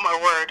 Oh my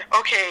word.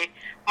 Okay,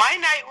 my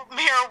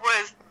nightmare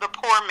was the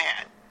poor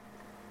man.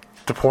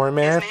 The poor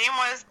man? His name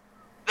was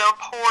the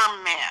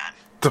poor man.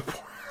 The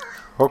poor.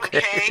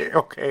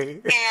 Okay.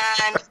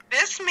 And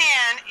this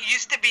man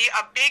used to be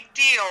a big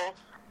deal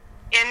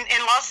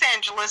in Los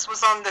Angeles.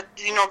 Was on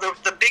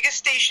the biggest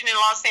station in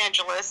Los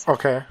Angeles.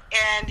 Okay.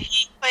 And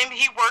he claimed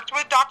he worked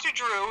with Dr.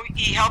 Drew.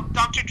 He helped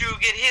Dr. Drew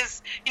get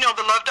his, the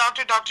Love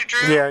Doctor, Dr.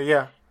 Drew.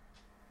 Yeah.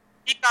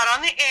 He got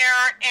on the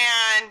air,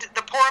 and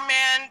the poor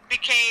man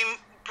became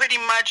pretty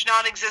much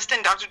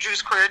non-existent. Dr.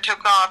 Drew's career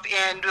took off,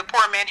 and the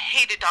poor man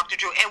hated Dr.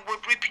 Drew and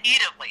would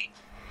repeatedly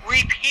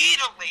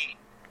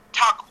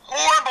talk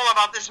horrible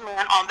about this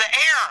man on the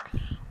air.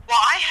 Well,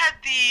 I had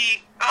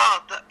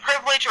the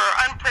privilege or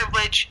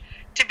unprivilege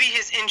to be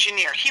his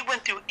engineer. He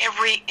went through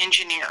every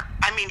engineer.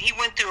 I mean, he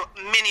went through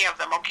many of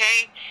them,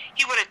 okay?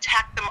 He would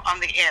attack them on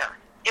the air.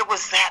 It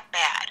was that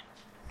bad.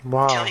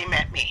 Wow. Till he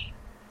met me.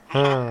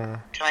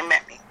 Till he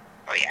met me.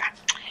 Oh, yeah.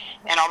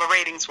 And all the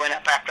ratings went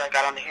up after I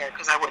got on the air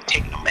because I wouldn't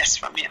take no mess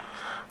from him.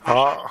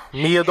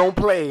 Mia don't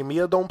play. No,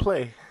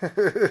 and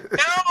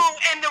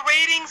the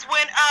ratings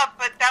went up,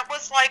 but that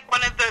was like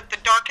one of the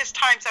darkest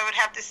times, I would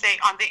have to say,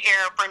 on the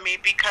air for me,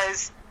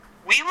 because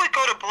we would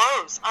go to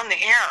blows on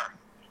the air,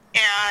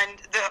 and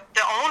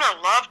the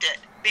owner loved it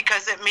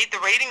because it made the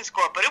ratings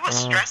go up, but it was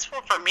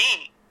stressful for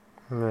me.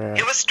 Right.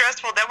 It was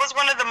stressful. That was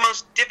one of the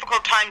most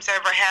difficult times I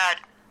ever had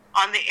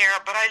on the air,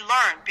 but I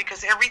learned,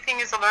 because everything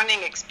is a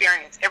learning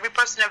experience. Every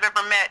person I've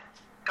ever met,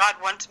 God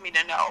wants me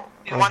to know.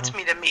 He wants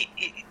me to meet.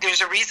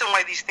 There's a reason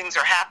why these things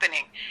are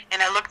happening,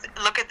 and I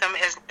look at them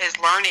as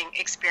learning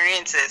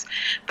experiences.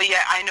 But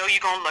yeah, I know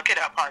you're gonna look it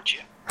up, aren't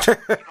you? You're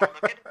gonna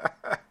look it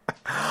up.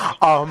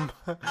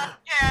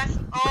 Yes.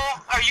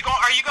 Oh, are you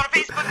gonna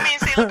Facebook me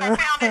and say, look, I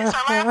found it, and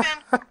start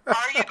laughing?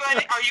 Are you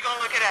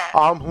gonna look it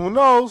up? Who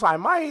knows? I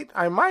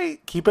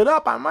might keep it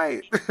up. I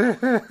might. Well,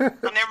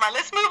 never mind.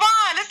 Let's move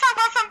on. Let's talk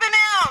about something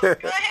else.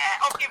 Go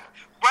ahead. Okay.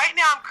 Right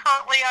now, I'm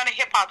currently on a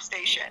hip hop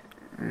station.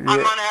 Yeah.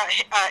 I'm on a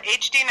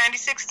HD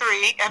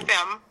 96.3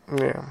 FM.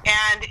 Yeah.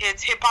 And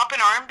it's hip hop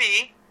and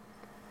R&B.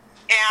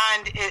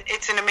 And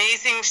it's an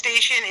amazing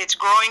station. It's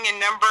growing in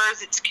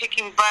numbers. It's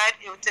kicking butt.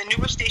 It's a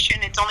newer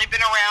station. It's only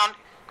been around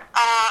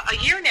a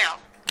year now.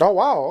 Oh,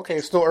 wow. Okay.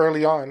 It's still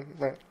early on.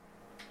 Right.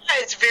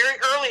 It's very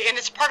early, and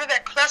it's part of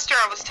that cluster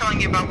I was telling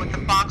you about with the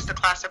Fox, the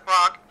classic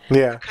rock,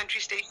 the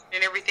country station,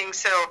 and everything.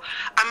 So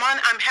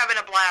I'm having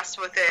a blast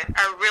with it.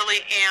 I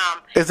really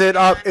am.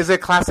 Is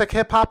it classic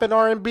hip hop and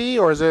R&B,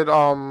 or is it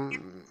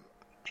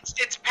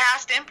It's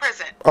past and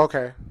present.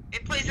 Okay.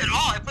 It plays it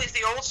all. It plays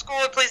the old school.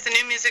 It plays the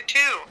new music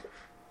too.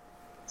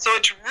 So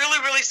it's really,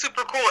 really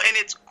super cool, and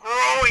it's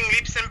growing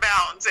leaps and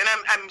bounds. And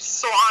I'm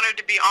so honored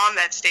to be on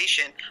that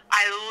station.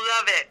 I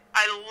love it.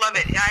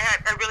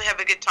 I really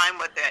have a good time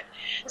with it.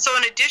 So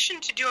in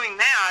addition to doing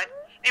that,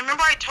 and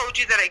remember I told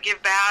you that I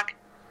give back?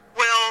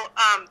 Well,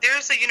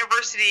 there's a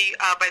university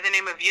by the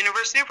name of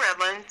University of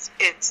Redlands.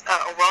 It's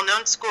a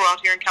well-known school out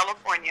here in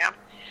California.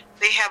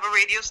 They have a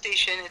radio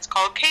station. It's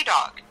called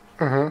K-Dog.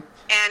 Mm-hmm.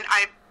 And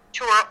I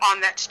tour on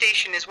that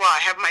station as well. I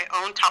have my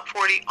own top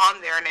 40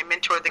 on there, and I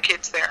mentor the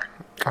kids there.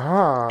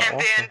 And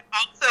then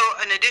also,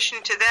 in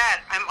addition to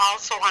that, I'm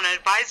also on an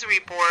advisory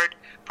board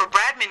for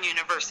Bradman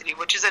University,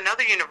 which is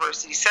another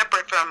university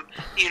separate from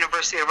the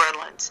University of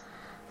Redlands.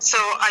 So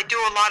I do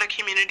a lot of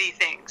community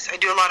things. I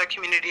do a lot of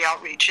community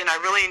outreach, and I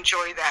really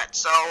enjoy that.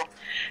 So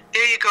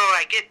there you go.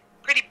 I get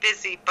pretty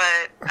busy,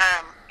 but,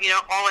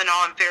 all in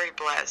all, I'm very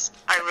blessed.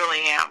 I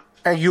really am.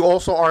 And you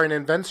also are an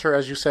inventor,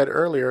 as you said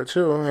earlier,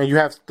 too. And you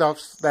have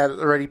stuff that's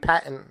already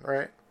patent,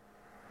 right?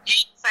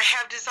 Yes, I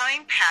have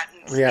design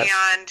patents. Yes.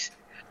 And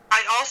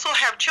I also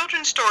have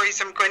children's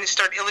stories I'm going to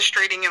start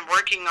illustrating and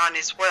working on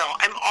as well.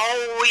 I'm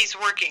always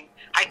working.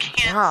 I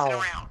can't sit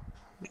around.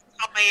 That's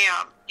how I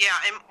am. Yeah,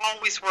 I'm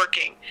always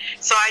working.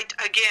 So,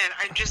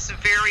 I'm just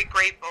very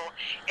grateful.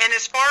 And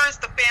as far as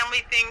the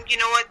family thing, you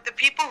know what? The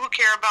people who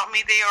care about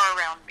me, they are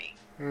around me.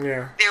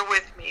 Yeah. They're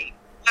with me.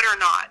 But or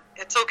not.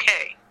 It's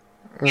okay.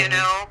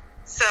 Mm-hmm.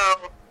 So,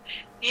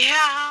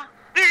 yeah.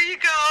 There you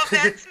go.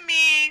 That's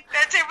me.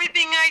 That's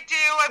everything I do.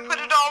 I put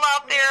it all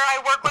out there.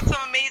 I work with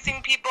some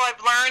amazing people.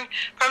 I've learned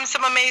from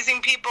some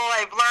amazing people.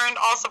 I've learned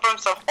also from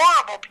some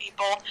horrible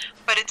people,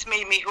 but it's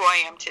made me who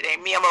I am today,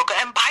 Mia Mocha.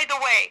 And by the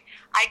way,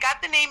 I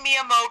got the name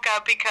Mia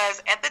Mocha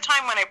because at the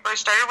time when I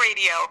first started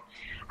radio,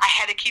 I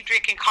had to keep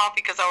drinking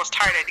coffee because I was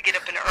tired. I had to get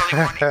up in the early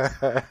mornings.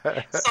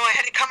 So I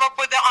had to come up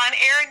with the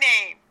on-air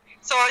name.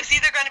 So it's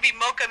either going to be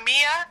Mocha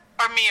Mia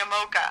or Mia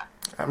Mocha.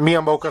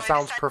 Mia Mocha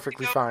sounds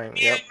perfectly fine.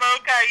 Mia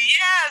Mocha,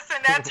 yes,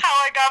 and that's how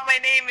I got my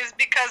name is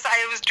because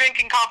I was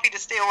drinking coffee to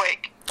stay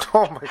awake.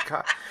 Oh my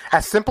God!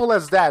 As simple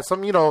as that.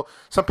 Some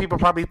people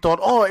probably thought,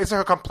 oh, it's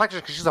her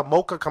complexion because she's a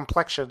mocha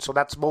complexion, so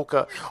that's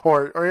mocha.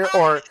 Or that's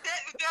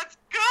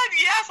good.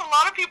 Yes, a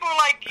lot of people are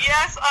like,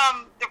 yes.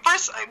 The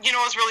first, it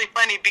was really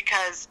funny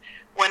because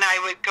when I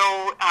would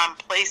go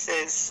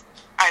places,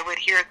 I would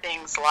hear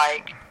things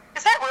like,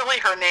 "Is that really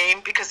her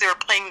name?" Because they were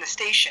playing the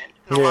station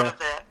in a lot of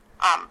the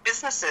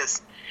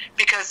businesses.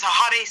 Because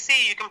hot AC,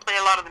 you can play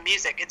a lot of the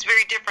music. It's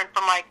very different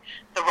from like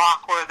the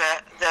rock or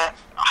the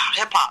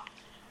hip hop.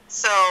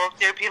 So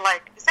they'd be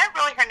like, "Is that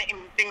really her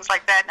name?" And things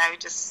like that. And I would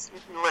just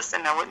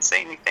listen. I wouldn't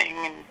say anything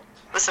and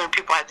listen to what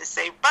people had to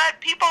say. But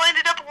people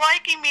ended up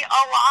liking me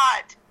a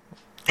lot.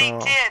 They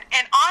did.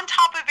 And on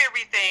top of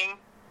everything,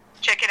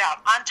 check it out.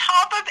 On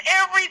top of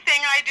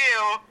everything I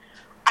do,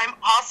 I'm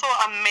also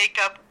a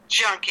makeup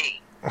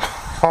junkie.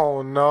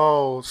 Oh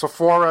no!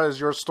 Sephora is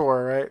your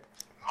store, right?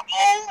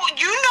 Oh,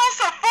 you know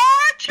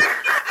Sephora?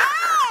 Check it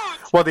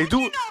out. Well, they do. What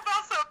do you know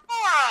about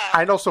Sephora?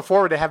 I know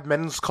Sephora. They have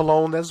men's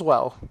cologne as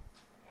well.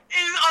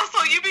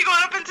 So you be going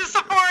up into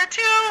Sephora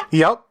too?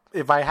 Yep.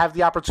 If I have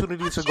the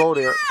opportunity to go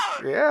there.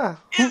 Out. Yeah.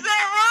 Is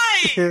that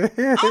right?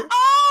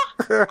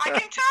 I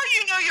can tell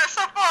you know your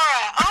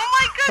Sephora. Oh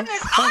my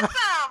goodness,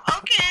 awesome.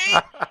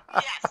 Okay.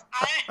 Yes,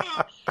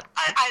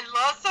 I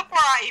love Sephora.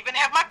 I even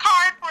have my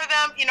card for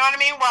them. You know what I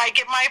mean? Where I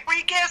get my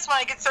free gifts when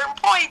I get certain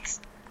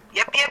points.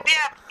 Yep.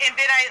 And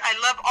then I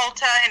love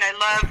Ulta and I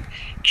love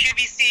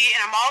QVC,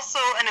 and I'm also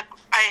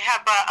I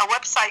have a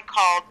website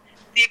called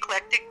The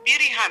Eclectic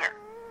Beauty Hunter.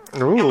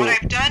 Ooh. And what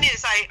I've done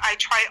is I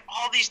try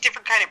all these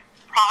different kind of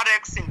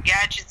products and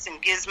gadgets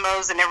and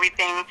gizmos and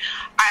everything.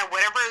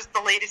 Whatever is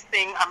the latest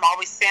thing, I'm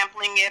always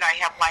sampling it. I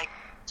have like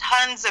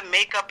tons of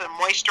makeup and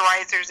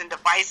moisturizers and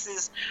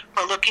devices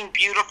for looking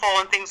beautiful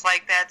and things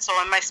like that. So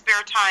in my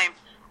spare time,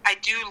 I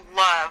do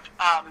love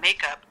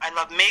makeup. I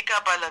love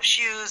makeup. I love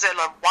shoes. I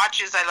love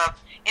watches. I love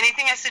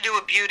anything that has to do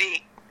with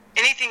beauty.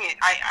 Anything,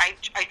 I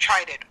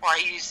tried it or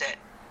I use it.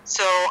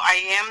 So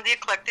I am the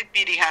eclectic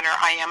beauty hunter.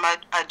 I am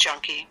a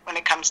junkie when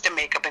it comes to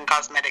makeup and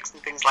cosmetics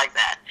and things like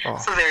that. Oh.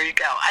 So there you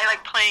go. I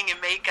like playing in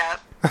makeup.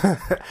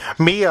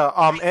 Mia,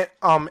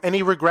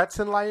 any regrets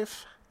in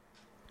life?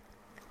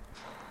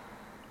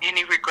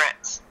 Any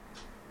regrets?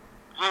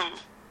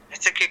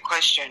 That's a good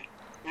question.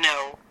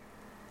 No.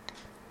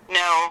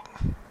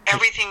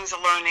 Everything's a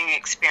learning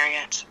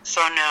experience.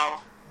 So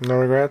no. No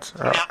regrets?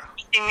 No.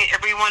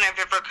 Everyone I've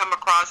ever come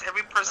across,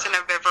 every person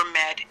I've ever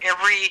met,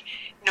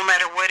 no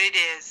matter what it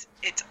is,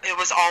 it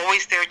was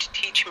always there to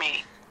teach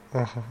me.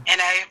 Mm-hmm.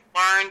 And I've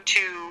learned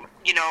to,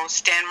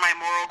 stand my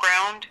moral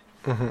ground,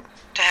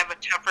 to have a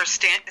tougher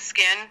skin.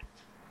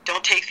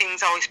 Don't take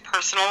things always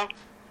personal.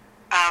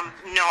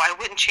 No, I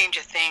wouldn't change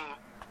a thing.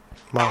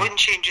 Wow. I wouldn't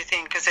change a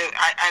thing because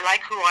I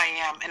like who I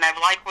am, and I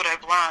like what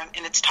I've learned,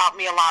 and it's taught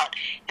me a lot,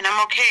 and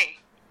I'm okay.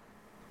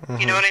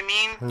 Mm-hmm. You know what I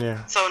mean?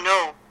 Yeah. So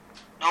no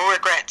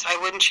regrets. I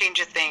wouldn't change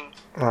a thing.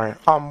 All right.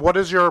 What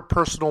is your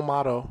personal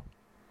motto?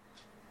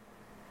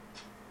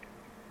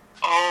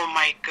 Oh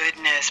my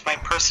goodness, my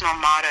personal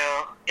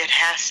motto. It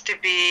has to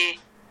be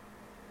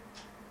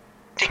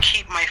to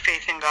keep my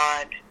faith in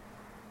God.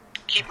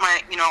 Keep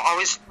my,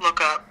 always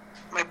look up.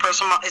 My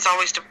personal motto is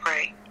always to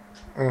pray.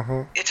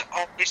 Mm-hmm. It's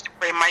always to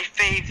pray. My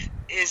faith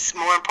is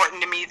more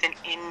important to me than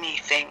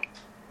anything.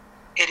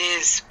 It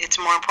is. It's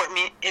more important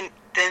to me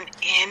than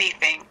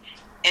anything.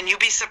 And you'd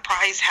be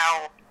surprised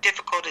how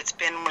difficult it's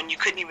been when you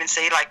couldn't even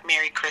say like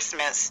Merry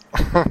Christmas.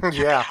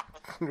 Yeah.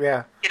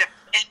 Get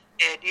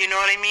offended, you know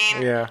what I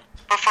mean? Yeah.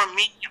 But for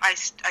me, I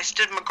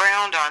stood my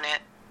ground on it.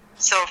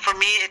 So for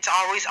me, it's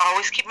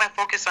always keep my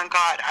focus on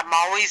God. I'm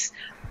always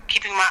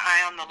keeping my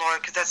eye on the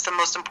Lord because that's the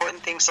most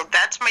important thing. So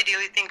that's my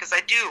daily thing because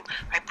I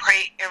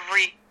pray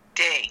every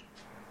day.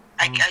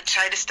 I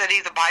try to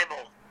study the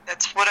Bible.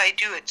 That's what I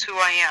do. It's who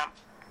I am.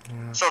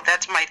 Yeah. So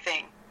that's my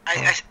thing.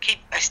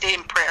 I stay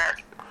in prayer.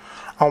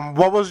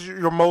 What was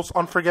your most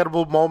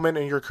unforgettable moment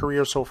in your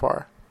career so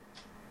far?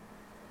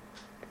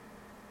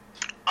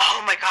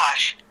 Oh my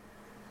gosh.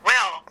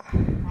 Well,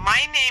 my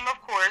name,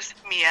 of course,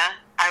 Mia.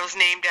 I was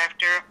named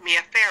after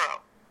Mia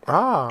Farrow.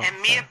 Ah.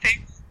 And Mia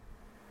Farrow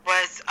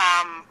was,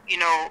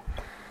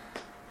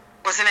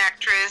 was an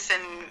actress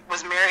and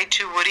was married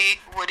to Woody.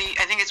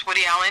 I think it's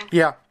Woody Allen.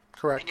 Yeah,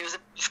 correct. And he was a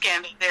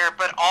scandal there,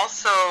 but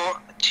also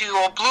to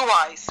Blue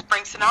Eyes,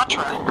 Frank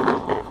Sinatra.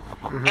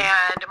 Mm-hmm.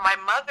 And my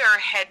mother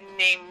had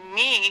named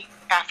me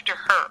after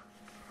her.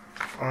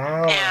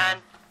 Oh.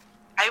 And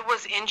I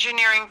was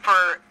engineering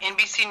for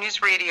NBC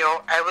News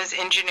Radio. I was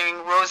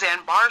engineering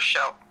Roseanne Barr's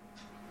show.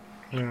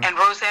 And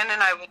Roseanne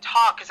and I would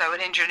talk because I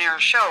would engineer a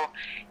show,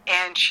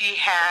 and she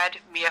had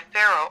Mia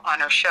Farrow on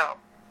her show.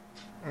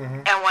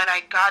 And when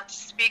I got to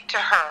speak to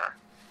her,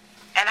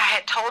 and I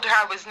had told her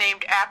I was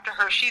named after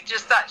her, she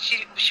just thought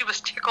she was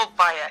tickled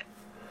by it.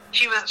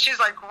 She's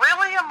like,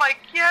 really? I'm like,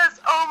 yes.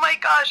 Oh my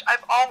gosh,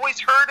 I've always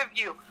heard of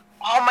you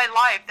all my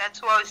life. That's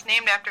who I was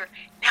named after.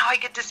 Now I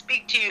get to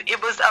speak to you.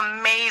 It was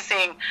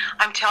amazing.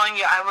 I'm telling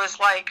you, I was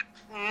like,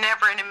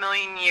 never in a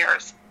million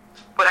years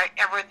would I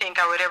ever think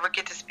I would ever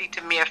get to speak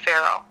to Mia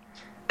Farrow.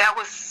 That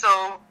was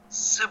so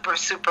super,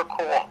 super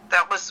cool.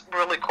 That was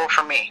really cool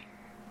for me.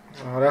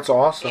 Oh, that's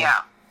awesome.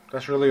 Yeah.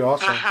 That's really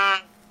awesome.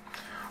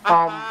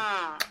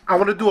 I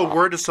want to do a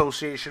word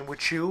association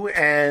with you,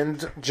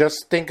 and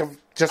just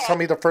tell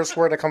me the first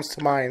word that comes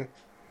to mind.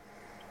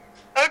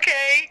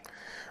 Okay.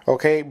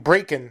 Okay,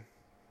 breaking.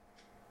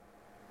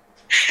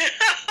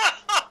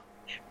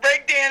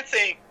 Break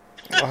dancing.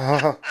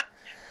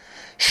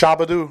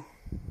 Shabadoo.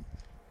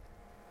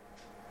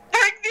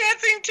 Break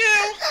dancing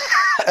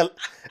too.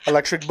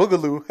 Electric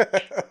boogaloo.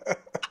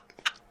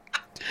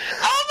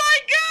 Oh my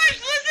gosh,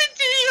 listen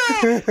to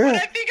you. When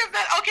I think of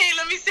that, okay,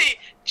 let me see.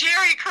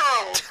 Jerry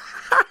curls.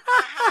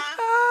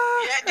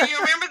 Yeah, do you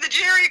remember the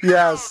Jerry curls?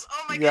 Yes.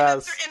 Oh my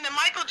yes. goodness, in the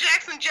Michael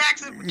Jackson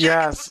jackets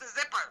yes. with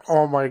the zippers.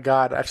 Oh my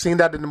God, I've seen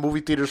that in the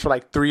movie theaters for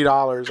like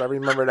 $3. I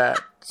remember that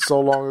so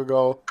long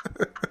ago.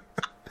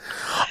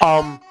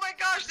 Oh my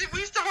gosh, we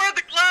used to wear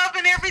the glove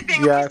and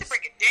everything. Yes. We used to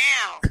break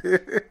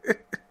it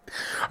down.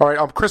 All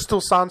right,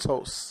 Crystal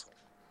Santos.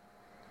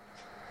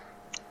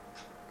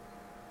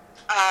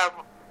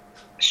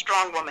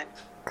 Strong woman.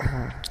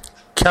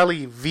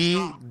 Kelly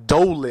V.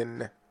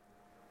 Dolan.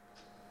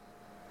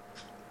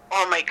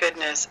 Oh my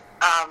goodness.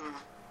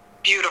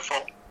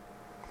 Beautiful.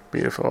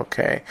 Beautiful,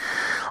 okay.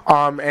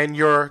 And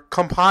your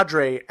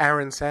compadre,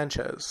 Aaron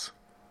Sanchez.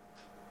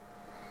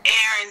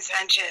 Aaron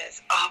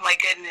Sanchez. Oh my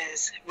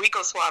goodness.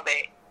 Rico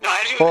Suave. No,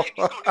 I don't think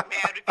he's going to get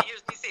mad if he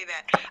hears me say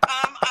that.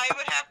 I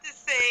would have to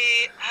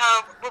say,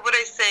 what would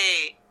I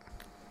say?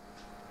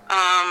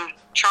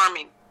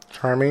 Charming.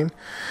 Charming.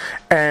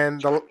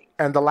 And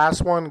the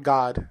last one,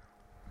 God.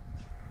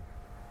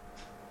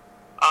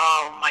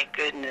 Oh my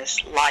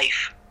goodness.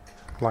 Life.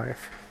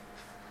 Life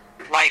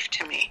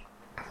to me.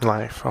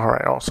 Life. All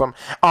right, awesome.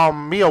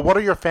 Mia, what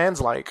are your fans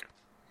like?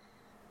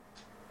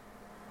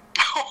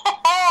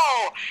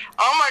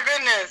 Oh my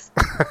goodness.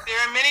 There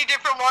are many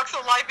different walks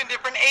of life and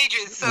different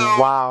ages. So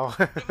wow.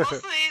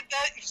 mostly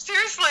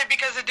seriously,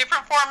 because of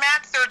different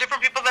formats, there are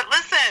different people that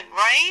listen,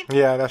 right?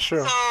 Yeah, that's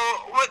true. So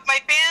what my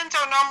fans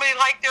are normally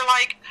like, they're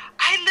like,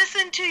 I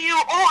listen to you.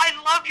 Oh, I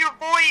love your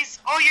voice.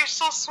 Oh, you're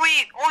so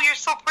sweet. Oh, you're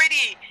so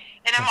pretty.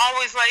 And I'm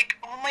always like,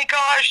 oh my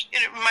gosh.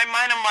 In my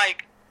mind, I'm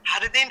like, how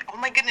did they? Oh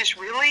my goodness,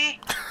 really?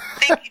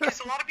 Thank you. Because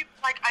a lot of people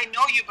are like, I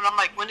know you, but I'm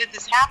like, when did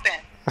this happen?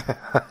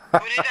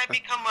 When did I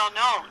become well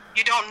known?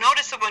 You don't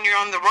notice it when you're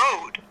on the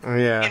road.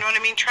 Yeah. You know what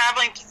I mean?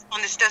 Traveling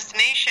on this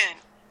destination.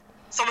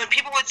 So when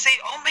people would say,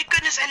 oh my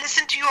goodness, I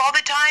listen to you all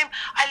the time.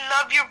 I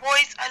love your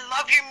voice. I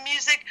love your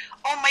music.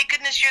 Oh my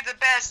goodness, you're the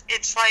best.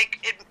 It's like,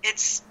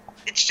 it's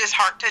just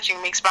heart-touching.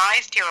 It makes my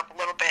eyes tear up a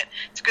little bit.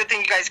 It's a good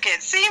thing you guys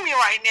can't see me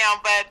right now,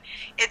 but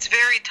it's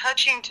very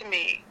touching to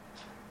me.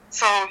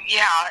 So,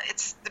 yeah,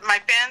 my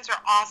fans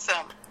are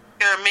awesome.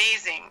 They're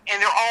amazing.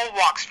 And they're all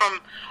walks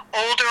from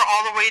older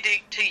all the way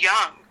to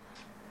young,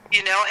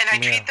 you know? And I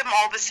treat them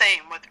all the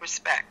same with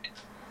respect.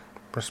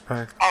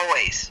 Respect.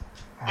 Always.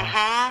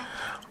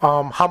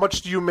 How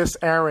much do you miss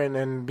Aaron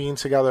and being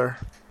together?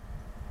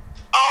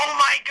 Oh,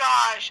 my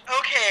gosh.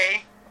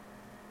 Okay.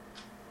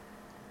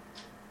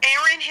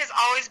 Aaron has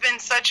always been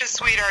such a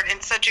sweetheart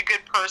and such a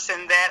good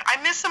person that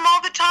I miss him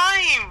all the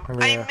time.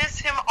 Yeah. I miss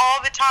him all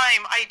the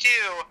time. I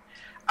do.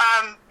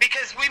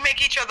 Because we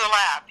make each other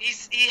laugh.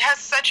 He has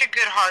such a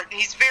good heart, and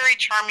he's very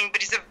charming,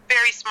 but he's a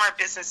very smart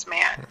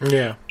businessman.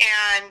 Yeah.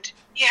 And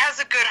he has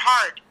a good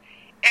heart.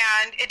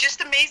 And it just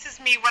amazes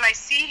me when I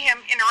see him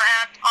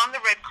interact on the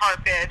red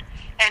carpet,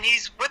 and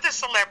he's with a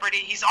celebrity.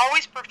 He's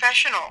always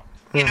professional,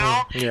 you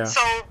know? Yeah.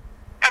 So,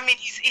 I mean,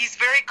 he's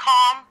very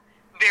calm,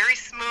 very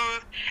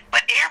smooth,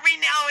 but every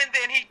now and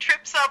then he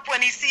trips up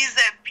when he sees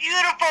that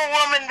beautiful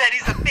woman that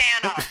he's a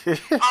fan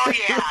of. Oh,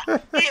 yeah.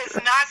 He is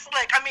not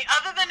slick. I mean,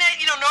 other than that,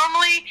 you know,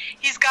 normally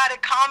he's got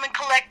it calm and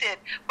collected.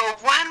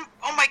 But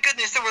oh my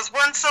goodness, there was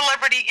one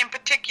celebrity in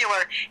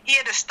particular. He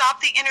had to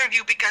stop the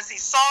interview because he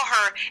saw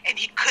her and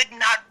he could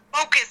not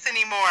focus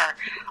anymore.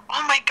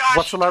 Oh, my gosh.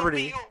 What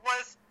celebrity?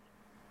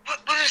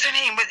 What was her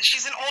name?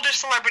 She's an older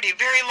celebrity,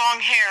 very long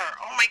hair.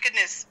 Oh, my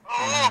goodness.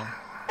 Oh,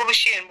 what was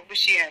she in?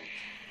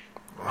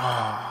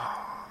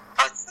 Oh,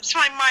 it slips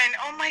my mind.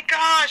 Oh my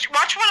gosh.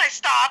 Watch when I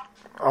stop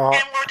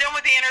and we're done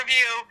with the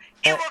interview.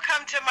 It will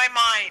come to my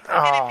mind.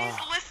 And if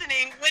he's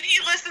listening, when he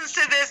listens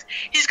to this,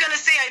 he's going to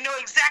say, I know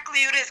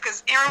exactly who it is,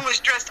 because Aaron was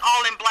dressed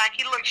all in black.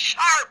 He looked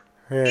sharp.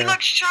 Yeah. He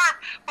looked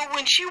sharp. But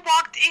when she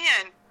walked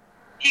in,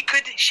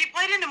 she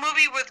played in a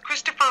movie with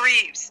Christopher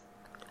Reeves.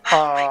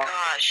 Oh my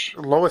gosh.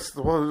 Lois,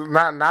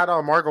 not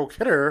Margot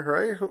Kidder,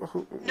 right?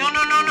 No.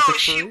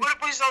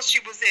 What else she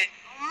was in?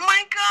 Oh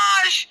my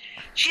gosh.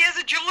 She has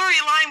a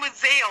jewelry line with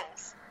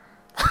Zales.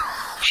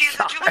 She has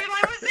a jewelry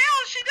line with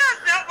Zales. She does.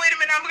 No, wait a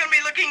minute. I'm going to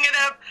be looking it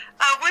up.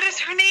 What is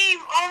her name?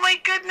 Oh, my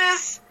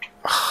goodness.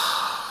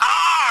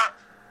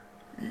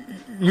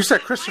 You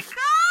said Christopher.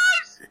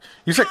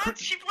 You said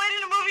she played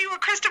in a movie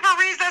with Christopher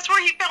Reeves. That's where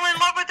he fell in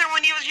love with her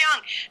when he was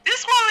young.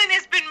 This woman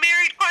has been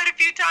married quite a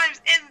few times,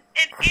 and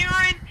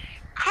Aaron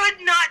could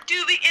not do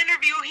the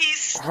interview. He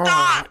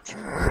stopped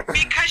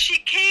because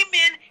she came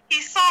in.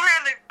 He saw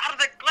her out of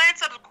the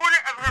glance out of the corner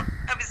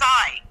of his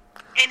eye,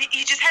 and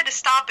he just had to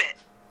stop it.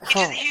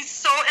 He's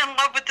so in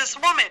love with this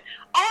woman.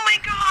 Oh my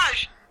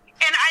gosh!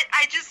 And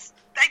I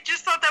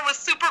just thought that was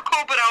super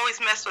cool, but I always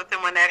messed with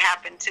him when that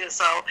happened too.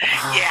 So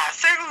yeah,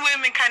 certain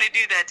women kind of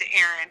do that to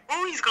Aaron.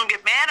 Oh, he's gonna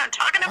get mad. I'm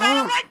talking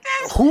about him like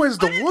this. Who is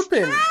the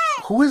woman?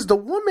 Who is the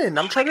woman?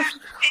 I'm trying to. I'm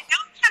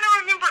trying to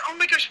remember. Oh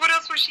my gosh, what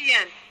else was she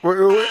in?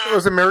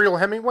 Was it Mariel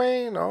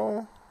Hemingway?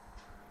 No.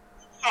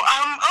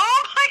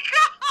 Oh my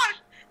gosh.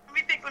 Let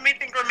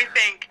me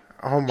think.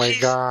 Oh my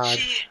God.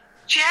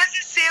 She has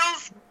a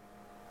sales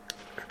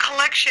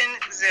collection.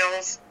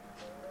 Zills.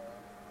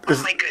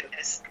 Oh my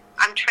goodness.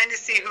 I'm trying to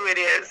see who it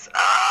is.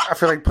 I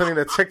feel like putting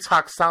the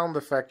TikTok sound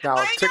effect now.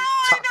 I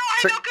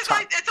know, because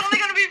it's only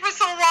going to be for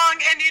so long.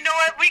 And you know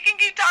what? We can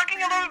keep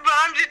talking a little bit, but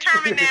I'm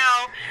determined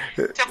now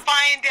to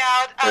find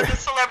out the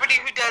celebrity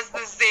who does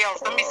the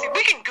Zales. Let me see.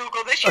 We can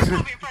Google this. She's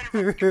probably in front of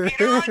her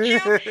computer, aren't you?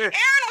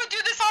 Aaron would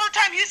do this all the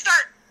time. He'd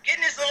start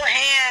getting his little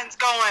hands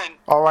going.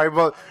 All right,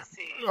 well,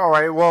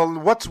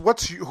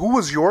 who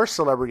was your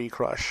celebrity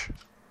crush?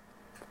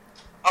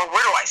 Oh,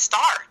 where do I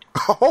start?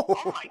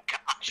 Oh my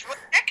gosh, what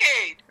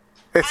decade?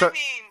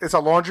 It's a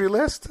laundry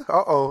list?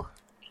 Uh-oh.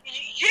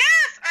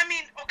 Yes,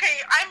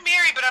 okay, I'm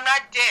married, but I'm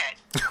not dead.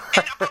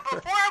 But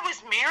before I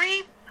was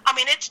married,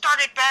 it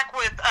started back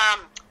with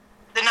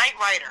The Knight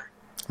Rider.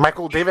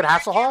 Michael David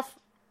Hasselhoff?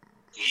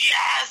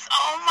 Yes.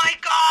 Oh my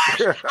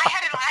gosh. I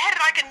had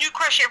like a new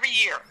crush every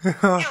year.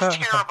 It was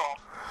terrible.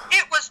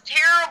 It was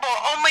terrible.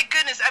 Oh my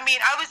goodness. I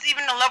was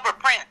even in love with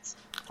Prince.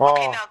 Oh.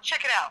 Okay, now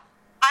check it out.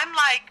 I'm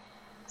like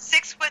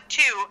 6'2"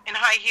 in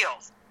high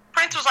heels.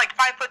 Prince was like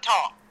 5 foot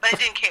tall, but I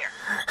didn't care.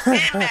 It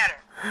didn't matter.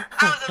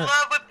 I was in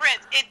love with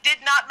Prince. It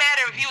did not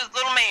matter if he was a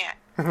little man.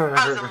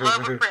 I was in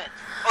love with Prince.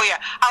 Oh yeah,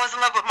 I was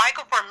in love with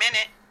Michael for a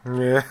minute.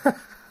 Yeah.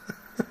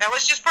 That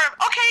was just for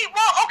okay.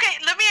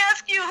 Let me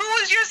ask you, who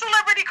was your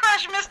celebrity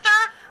crush, Mister?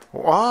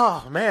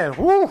 Oh man,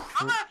 woo!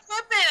 I'm gonna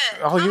flip it.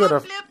 Oh, you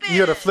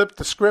gotta flip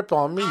the script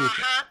on me.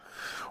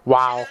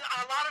 Wow. A lot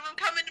of them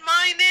come into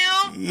mind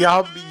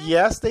now.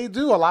 Yes, they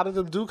do. A lot of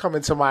them do come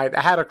into mind.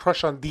 I had a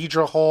crush on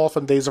Deidre Hall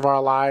from Days of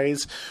Our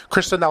Lives,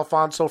 Kristen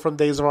Alfonso from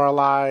Days of Our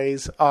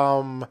Lives.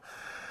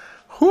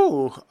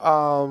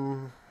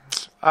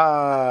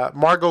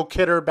 Margot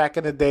Kidder back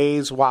in the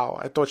days. Wow,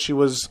 I thought she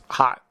was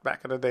hot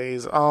back in the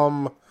days. Check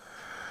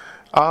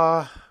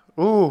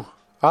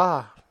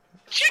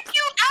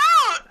you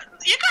out.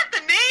 You got the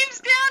names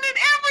down and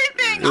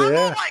everything.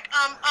 Yeah. I'm like,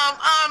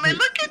 and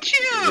look at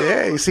you.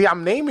 Yeah, you see,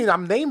 I'm name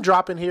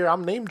dropping here.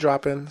 I'm name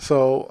dropping.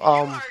 So, you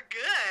are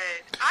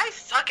good. I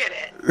suck at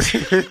it.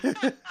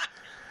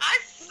 I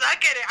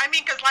suck at it.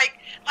 Because like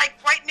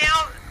right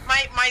now,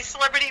 my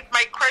celebrity,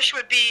 my crush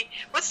would be,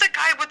 what's the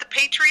guy with the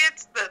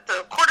Patriots,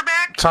 the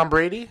quarterback? Tom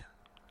Brady?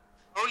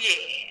 Oh,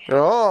 yeah.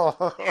 Oh.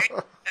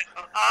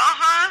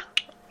 Uh-huh.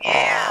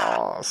 Yeah.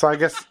 Oh, so I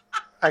guess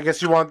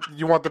you want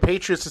the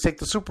Patriots to take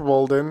the Super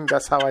Bowl, then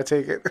that's how I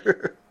take it.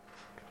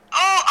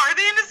 Oh, are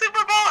they in the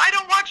Super Bowl? I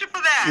don't watch it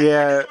for that.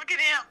 Yeah. I just look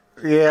at him.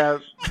 Yeah.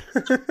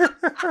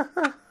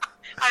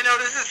 I know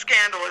this is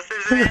scandalous,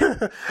 isn't it?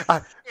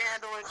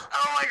 Scandalous.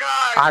 Oh my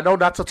God. I know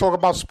not to talk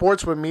about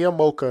sports with Mia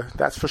Mocha.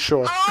 That's for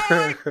sure. Oh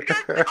my goodness.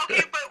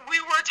 Okay, but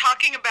we were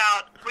talking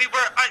about we're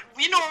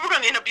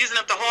going to end up using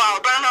up the whole hour,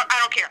 but I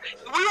don't care.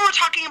 We were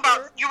talking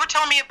about. You were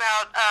telling me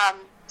about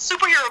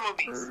superhero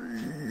movies,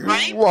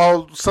 right?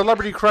 Well,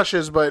 celebrity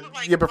crushes, but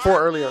like before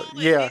Marvel earlier, and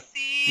yeah,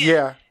 DC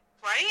yeah,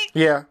 right?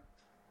 Yeah.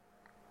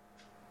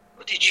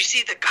 Did you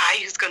see the guy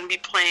who's going to be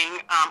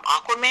playing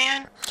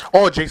Aquaman?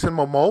 Oh, Jason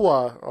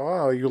Momoa.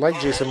 Oh, you like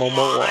Jason Momoa?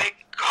 Oh my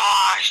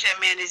gosh, that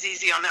man is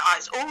easy on the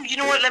eyes. Oh, you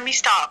know what? Let me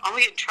stop. I'm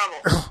gonna get in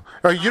trouble.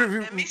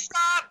 Let me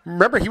stop.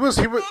 Remember, he was.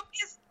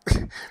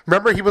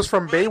 Remember, he was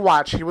from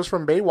Baywatch. He was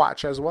from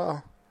Baywatch as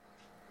well.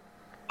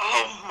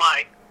 Oh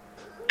my!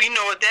 You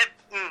know what that?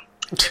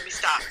 Let me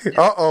stop.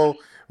 Uh-oh.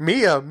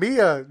 Mia,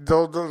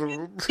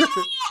 don't.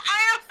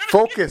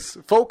 Focus,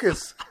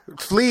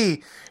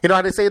 flee. You know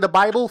how they say in the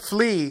Bible?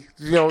 Flee.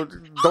 Don't. Oh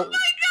my God!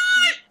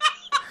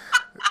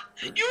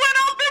 You went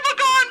all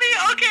biblical on me.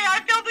 Okay,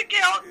 I feel the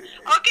guilt.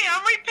 Okay,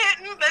 I'm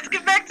repenting. Let's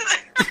get back to the...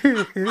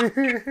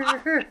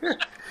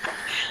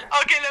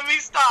 Okay, let me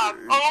stop.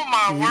 Oh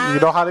my word. You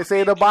know how they say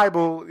in the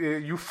Bible,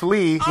 you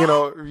flee,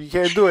 you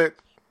can't do it.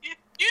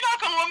 You're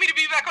not going to want me to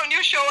be back on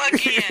your show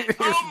again.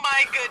 Oh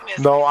my goodness.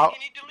 No,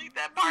 can you delete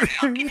that part?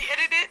 Can you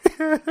edit it?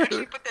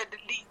 Actually, put that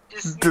delete.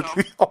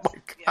 Delete. Oh my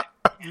God. Yeah.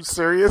 Are you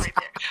serious? Right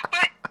there.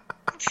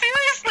 But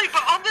seriously,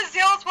 but on the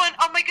Zales one,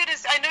 oh my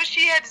goodness, I know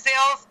she had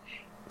Zales.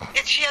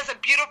 She has a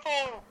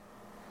beautiful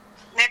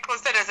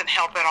necklace that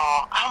up at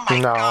all. Oh my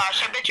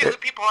gosh! I bet you other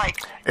people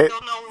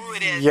don't know who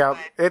it is. Yeah,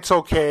 but. it's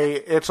okay.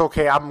 It's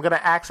okay. I'm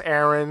gonna ask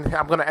Aaron.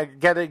 I'm gonna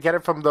get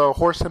it from the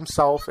horse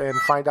himself and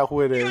find out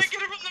who it is. You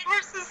get it from the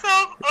horse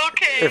himself?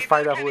 Okay. And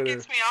find out who it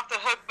gets is. Me off the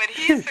hook, but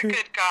he's a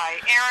good guy.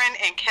 Aaron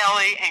and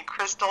Kelly and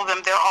Crystal,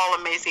 they're all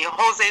amazing.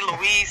 Jose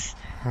Luis.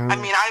 I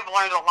mean, I've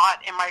learned a lot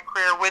in my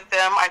career with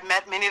them. I've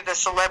met many of the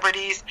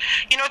celebrities.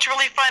 You know, it's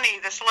really funny.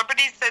 The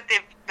celebrities that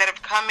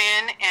have come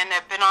in and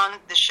have been on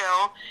the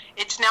show,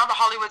 it's now the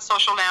Hollywood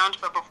Social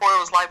Lounge, but before it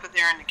was Live with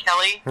Aaron and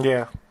Kelly.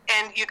 Yeah.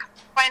 And you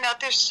find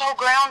out they're so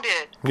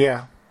grounded.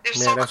 Yeah.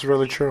 They're that's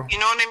really true. You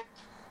know what I mean?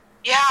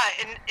 Yeah,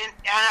 and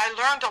I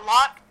learned a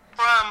lot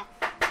from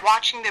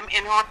watching them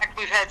interact.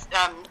 We've had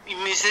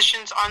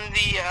musicians on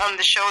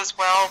the show as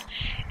well,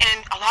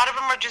 and a lot of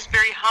them are just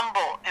very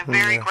humble and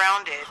very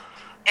grounded.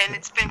 And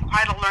it's been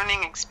quite a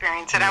learning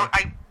experience. And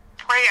I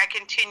pray I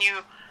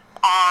continue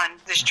on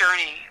this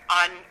journey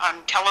on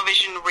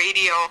television,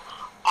 radio,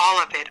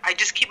 all of it. I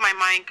just keep my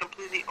mind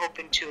completely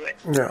open to it.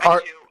 Yeah.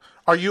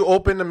 Are you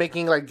open to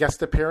making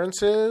guest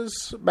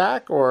appearances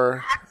back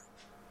or?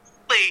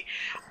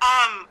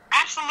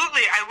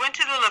 Absolutely. I went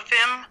to the La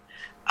Femme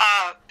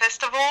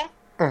Festival,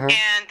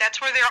 and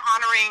that's where they're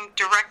honoring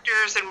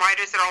directors and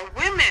writers that are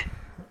women.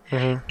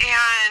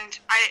 And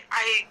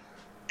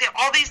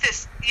all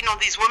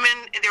these women,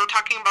 they were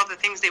talking about the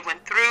things they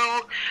went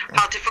through,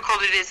 how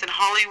difficult it is in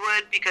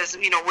Hollywood because,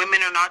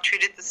 women are not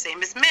treated the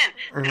same as men.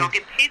 They don't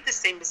get paid the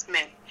same as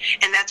men.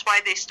 And that's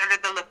why they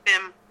started the La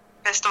Femme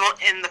Festival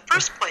in the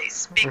first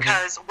place,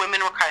 because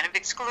women were kind of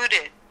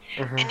excluded.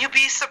 And you'll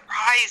be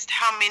surprised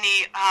how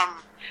many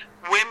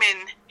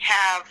women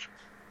have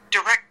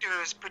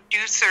directors,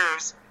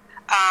 producers,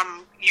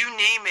 you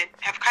name it,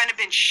 have kind of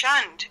been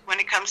shunned when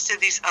it comes to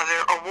these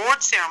other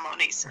award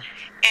ceremonies.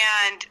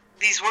 And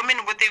these women,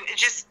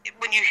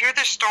 when you hear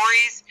their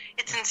stories,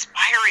 it's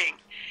inspiring.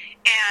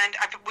 And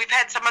we've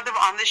had some of them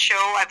on the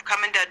show. I've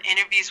come and done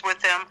interviews with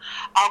them.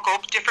 I'll go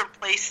to different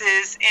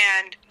places.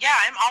 And, yeah,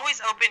 I'm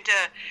always open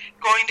to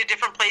going to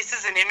different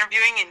places and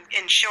interviewing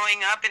and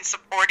showing up and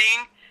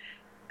supporting.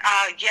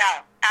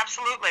 Yeah,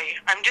 absolutely.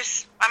 I'm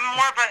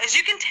more of a, as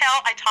you can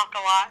tell, I talk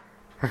a lot.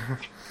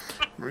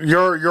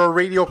 You're a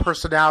radio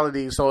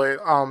personality, so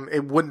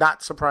it would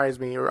not surprise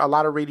me. A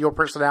lot of radio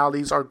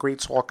personalities are great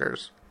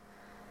talkers.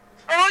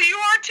 Oh, you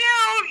are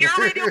too. You're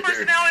a radio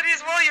personality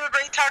as well. You're a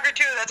great talker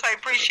too. That's why I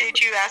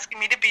appreciate you asking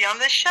me to be on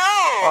the show.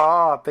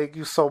 Oh, thank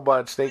you so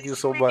much. Thank you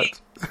so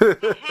much.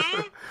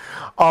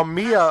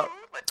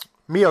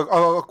 Mia,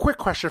 a quick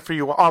question for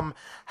you.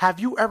 Have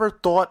you ever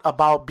thought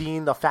about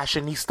being a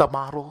fashionista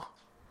model?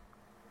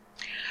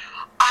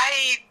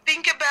 I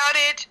think about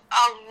it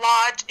a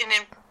lot, and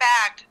in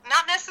fact,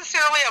 not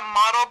necessarily a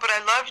model, but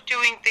I love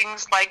doing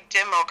things like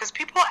demo, because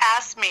people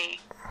ask me,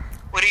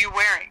 what are you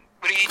wearing?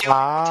 What are you doing?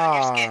 What's on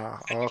your skin?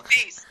 What's on your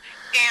face?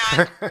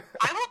 And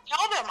I will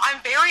tell them,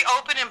 I'm very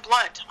open and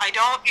blunt. I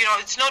don't,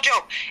 it's no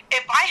joke.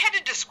 If I had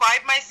to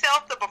describe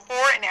myself, the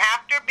before and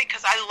after,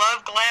 because I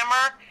love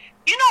glamour,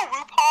 you know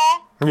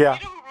RuPaul? Yeah.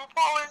 You know who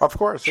RuPaul is? Of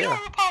course, You yeah. know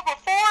RuPaul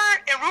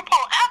before and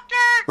RuPaul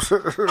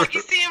after? Like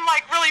you see him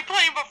really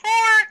plain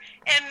before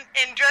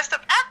and dressed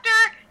up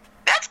after?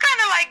 That's kind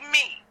of like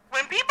me.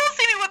 When people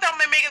see me without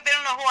my makeup, they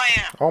don't know who I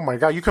am. Oh my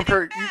God, you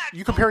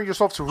comparing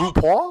yourself to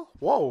RuPaul?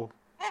 Whoa.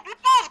 Well,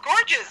 RuPaul's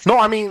gorgeous. No,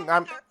 I mean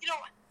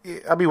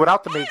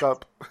without the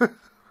makeup. Okay.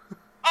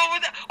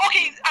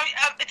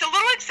 It's a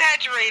little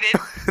exaggerated.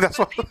 That's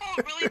but people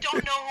really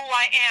don't know who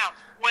I am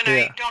when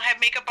I don't have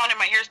makeup on and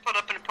my hair's put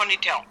up in a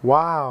ponytail.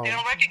 Wow. They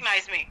don't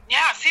recognize me.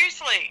 Yeah,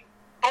 seriously.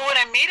 But when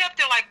I made up,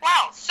 they're like,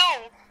 wow. So,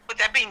 with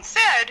that being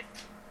said,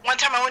 one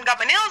time I went and got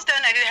my nails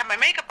done, I didn't have my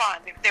makeup on.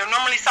 They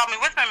normally saw me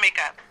with my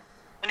makeup.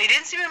 When they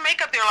didn't see me with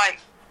makeup, they're like,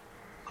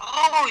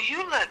 oh,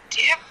 you look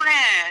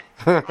different.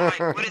 I'm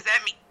like, what does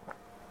that mean?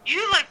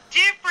 You look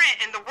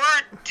different. And the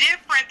word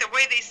different, the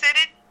way they said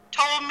it,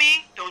 told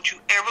me, don't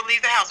you ever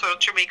leave the house without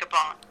your makeup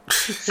on.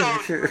 So,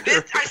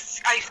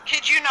 I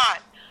kid you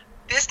not.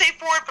 This day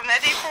forward, from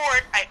that day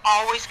forward, I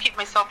always keep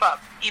myself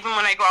up, even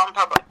when I go out in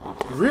public.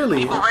 Really?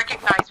 People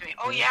recognize me.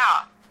 Oh,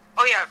 yeah.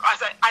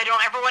 I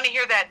don't ever want to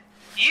hear that,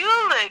 you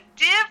look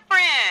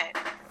different.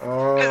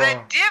 Because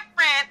that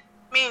different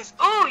means,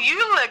 ooh, you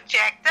look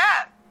jacked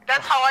up.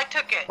 That's how I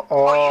took it.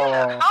 Oh, you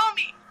look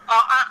homey.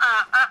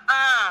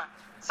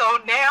 So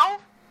now,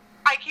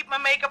 I keep my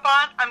makeup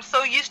on. I'm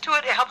so used to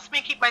it. It helps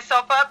me keep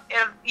myself up.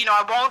 And,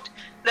 I won't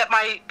let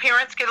my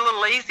appearance get a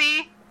little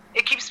lazy.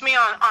 It keeps me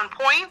on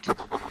point.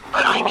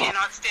 But I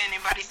cannot stand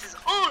anybody who says,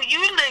 oh, you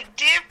look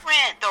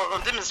different.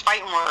 Them is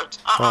fighting words.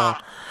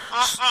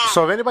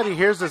 So if anybody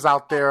hears this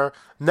out there,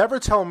 never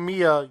tell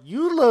Mia,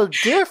 you look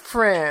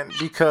different,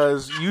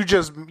 because you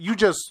just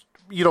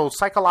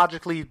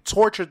psychologically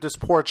tortured this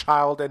poor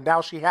child, and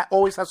now she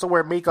always has to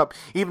wear makeup,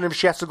 even if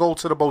she has to go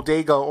to the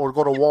bodega or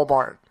go to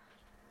Walmart.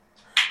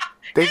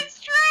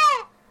 It's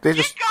true. God,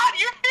 you're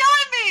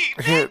feeling me.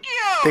 Thank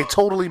you. They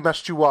totally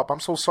messed you up. I'm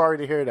so sorry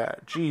to hear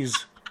that.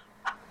 Jeez.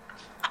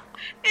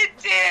 It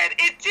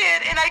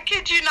did. And I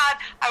kid you not,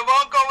 I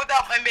won't go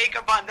without my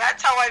makeup on.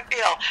 That's how I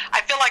feel.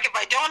 I feel like if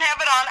I don't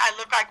have it on, I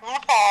look like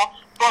RuPaul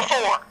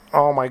before.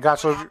 Oh my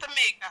God! Without the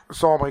makeup.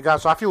 Oh my God!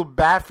 So I feel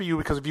bad for you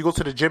because if you go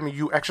to the gym and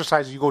you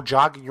exercise, you go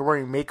jogging, you're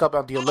wearing makeup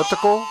on the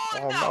elliptical.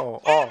 Oh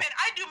no! Wait a minute,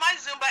 I do my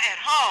Zumba at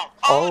home.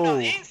 Oh no,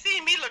 you ain't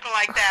seen me looking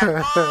like that.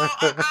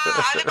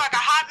 I look like a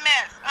hot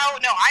mess. Oh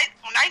no,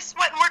 when I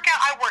sweat and work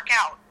out, I work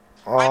out.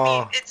 I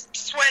mean, it's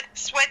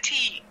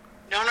sweaty.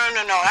 No.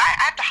 I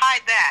have to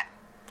hide that.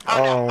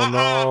 Oh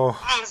no.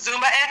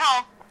 Zumba at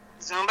home.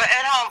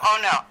 Oh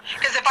no.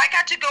 Because if I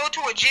got to go to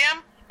a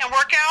gym and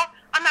work out,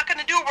 I'm not going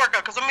to do a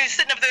workout because I'm going to be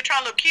sitting up there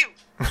trying to look cute.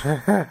 But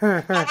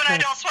I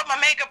don't sweat my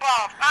makeup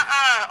off.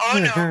 Oh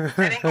no.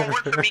 That ain't going to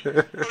work for me. So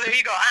there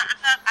you go.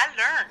 I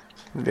learned.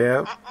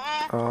 Yeah.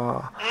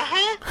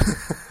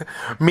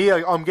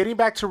 Mia, getting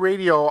back to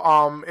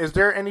radio, is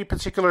there any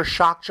particular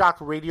shock jock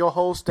radio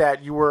host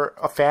that you were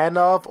a fan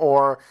of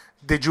or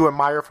did you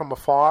admire from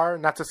afar?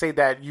 Not to say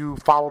that you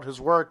followed his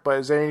work, but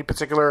is there any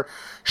particular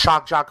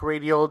shock jock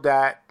radio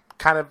that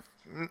kind of,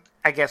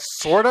 I guess,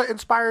 sort of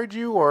inspired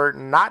you or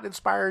not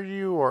inspired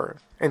you or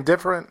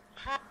indifferent?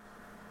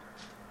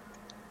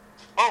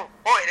 Oh,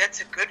 boy,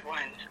 that's a good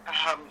one.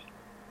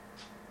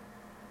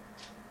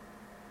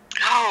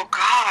 Oh,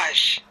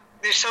 gosh.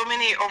 There's so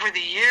many over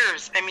the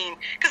years. I mean,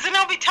 because then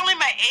I'll be telling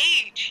my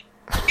age.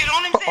 You know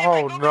what I'm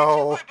saying? Oh,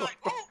 no. I'll be like,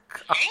 oh,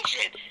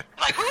 ancient.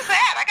 Like, who's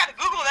that? I got to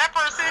Google that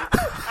person.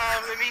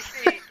 Let me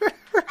see.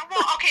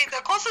 Well, okay,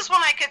 the closest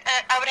one I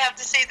would have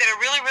to say that I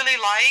really, really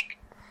like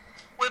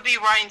would be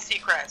Ryan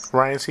Seacrest.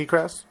 Ryan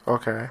Seacrest?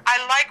 Okay.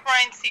 I like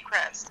Ryan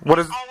Seacrest.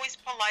 He's always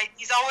polite.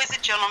 He's always a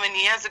gentleman.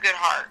 He has a good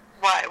heart.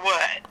 What?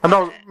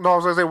 No, I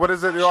was going to say, what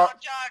is it?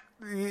 Shock jock.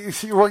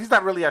 Well, he's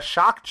not really a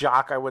shock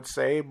jock, I would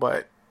say,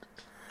 but...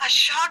 A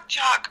shock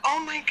jock. Oh,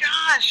 my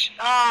gosh.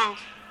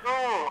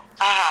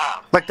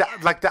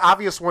 Like the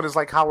obvious one is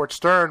like Howard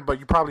Stern, but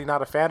you're probably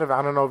not a fan of him.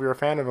 I don't know if you're a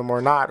fan of him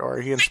or not, or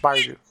he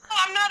inspired you. No,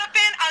 I'm not a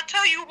fan. I'll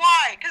tell you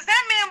why. Because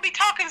that man be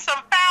talking some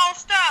foul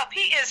stuff.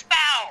 He is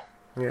foul.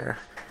 Yeah.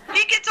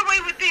 He gets away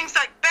with things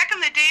like back in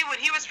the day when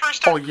he was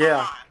first starting.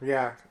 Oh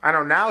yeah. I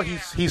know now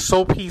he's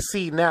so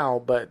PC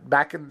now, but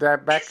back in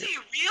that Is he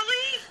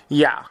really?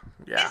 Yeah.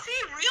 Is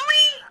he really?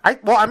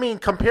 I mean,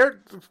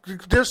 compared,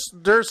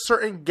 there's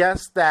certain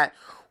guests that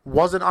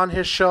wasn't on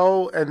his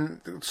show, and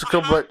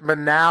but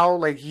now,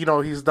 like,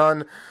 he's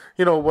done,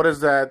 what is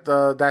that,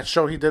 that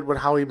show he did with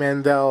Howie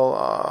Mandel,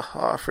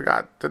 I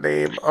forgot the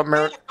name, The one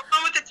with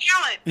the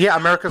talent. Yeah,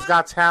 America's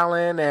Got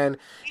Talent, and,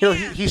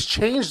 he's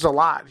changed a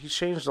lot. He's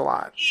changed?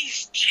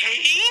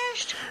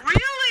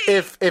 Really?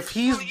 If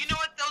he's... Well, you know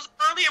what, those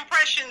early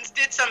impressions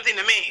did something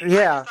to me.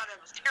 Yeah. I just thought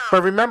it was terrible.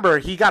 But remember,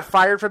 he got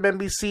fired from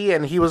NBC,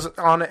 and he was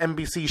on an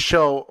NBC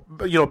show,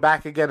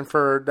 back again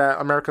for the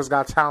America's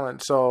Got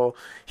Talent. So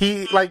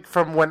he, like,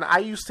 from when I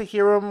used to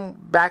hear him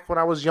back when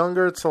I was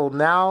younger till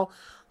now,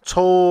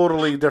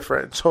 totally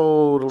different.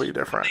 Totally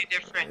different.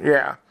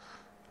 Yeah.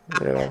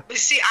 You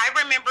see, I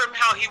remember him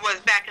how he was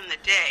back in the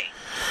day.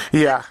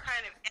 Yeah. That's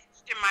kind of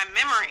etched in my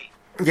memory.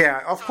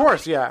 Yeah, of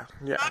course, yeah.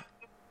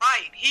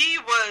 Right. He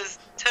was,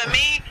 to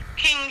me,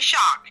 King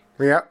Shock.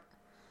 Yep.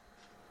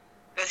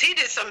 Because he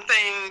did some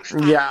things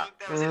that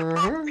was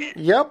inappropriate.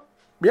 Yep.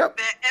 The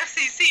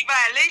FCC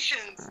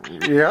violations.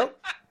 Yep.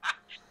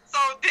 So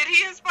did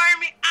he inspire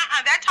me?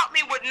 That taught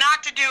me what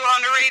not to do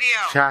on the radio.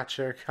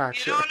 Gotcha.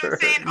 You know what I'm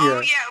saying? Yeah.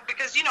 Oh, yeah,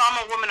 because,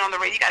 I'm a woman on the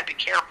radio. You got to be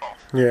careful.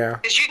 Yeah.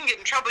 Because you can get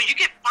in trouble. You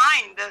get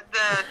fined.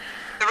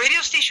 The radio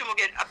station will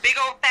get a big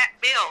old fat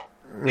bill.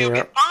 You'll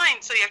get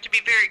fined, so you have to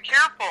be very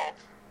careful.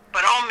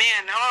 But, oh,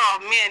 man,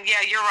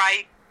 yeah, you're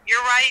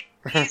right.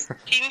 He's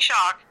King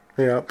Shock.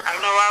 Yep. I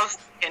don't know what I was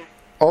thinking.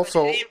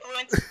 Also,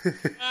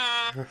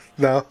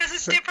 no. Because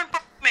it's different for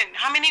women.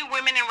 How many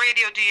women in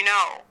radio do you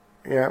know?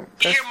 Yeah.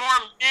 You hear more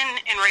men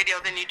in radio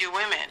than you do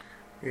women.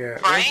 Yeah.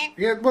 Right?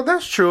 Yeah, well,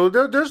 that's true.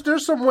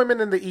 There's some women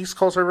in the East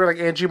Coast, like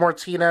Angie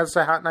Martinez,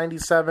 the Hot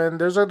 97.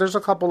 There's a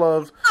couple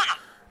of,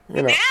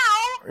 Now?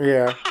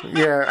 Yeah,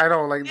 I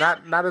know, like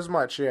not as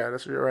much. Yeah,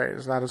 that's you're right.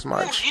 It's not as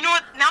much. Ooh, you know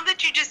what? Now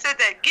that you just said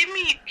that, give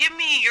me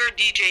your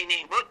DJ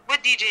name.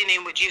 What DJ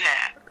name would you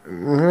have?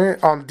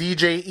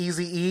 DJ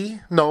Eazy-E.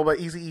 No, but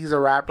Eazy-E's a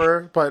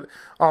rapper. But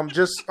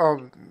just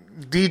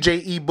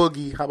DJ E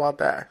Boogie. How about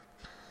that?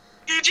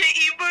 DJ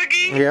E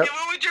Boogie? Yep. And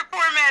what would your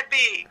format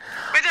be?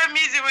 What type of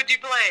music would you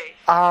play?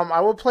 I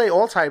would play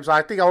all types.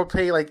 I think I would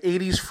play like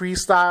 80s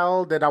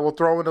freestyle. Then I will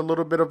throw in a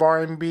little bit of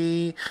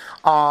R&B,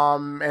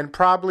 and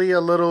probably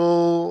a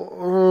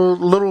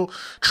little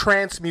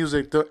trance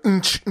music. The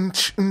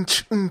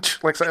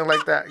like something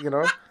like that,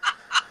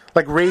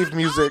 like rave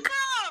music.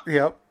 Awesome.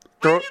 Yep.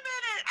 Wait a minute.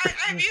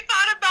 Have you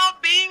thought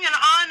about being an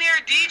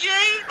on-air DJ,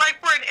 like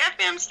for an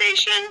FM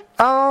station?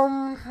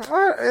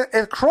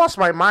 It crossed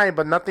my mind,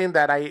 but nothing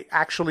that I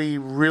actually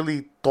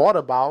really thought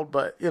about.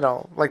 But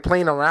like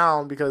playing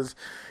around because,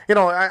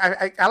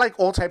 I like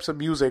all types of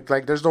music.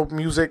 Like there's no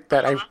music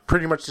that I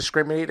pretty much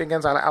discriminate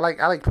against. I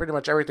like pretty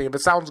much everything. If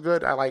it sounds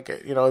good, I like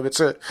it. If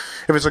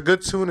it's a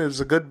good tune, if it's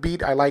a good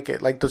beat, I like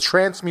it. Like the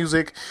trance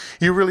music,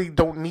 you really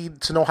don't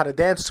need to know how to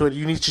dance to it.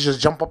 You need to just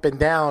jump up and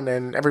down,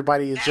 and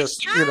everybody is That's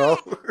just true.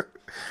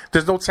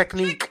 There's no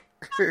technique.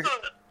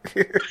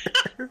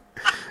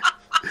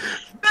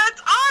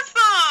 That's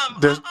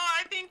awesome. There's-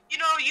 I think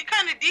you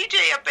kind of DJ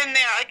up in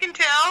there. I can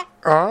tell.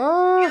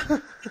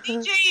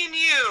 DJ in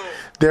you.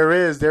 There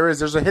is.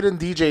 There's a hidden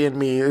DJ in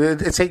me.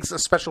 It takes a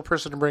special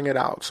person to bring it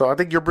out. So I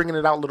think you're bringing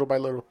it out little by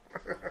little.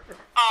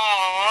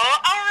 Oh,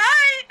 all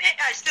right.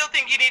 I still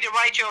think you need to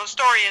write your own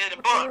story in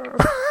a book.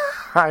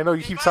 I know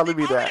you keep telling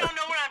me that. I don't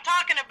know what I'm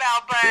talking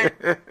about, but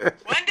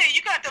one day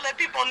you got to let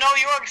people know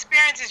your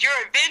experiences, your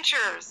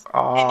adventures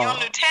in your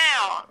new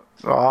town.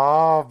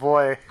 Oh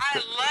boy. I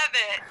love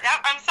it.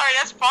 I'm sorry,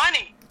 that's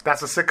funny.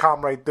 That's a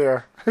sitcom right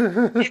there.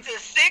 It's a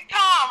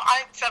sitcom.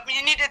 Something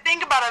you need to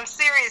think about. I'm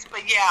serious,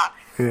 but yeah.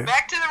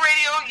 Back to the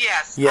radio,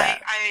 yes. Yeah.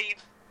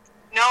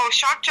 No,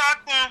 Shock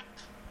Jock,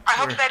 I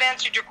hope that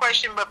answered your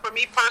question, but for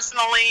me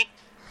personally,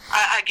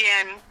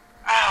 again,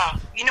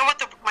 you know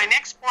what my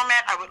next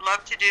format I would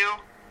love to do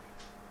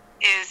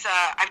is,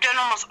 I've done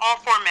almost all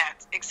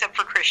formats except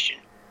for Christian.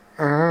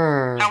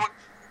 That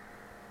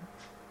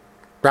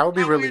would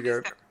be really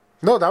good.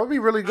 No, that would be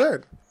really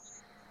good.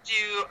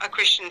 Do a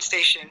Christian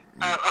station,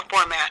 a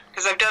format,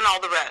 because I've done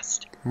all the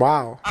rest.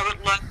 Wow. I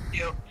would love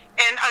to.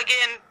 And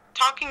again,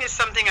 talking is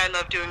something I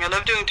love doing. I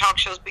love doing talk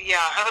shows, but yeah,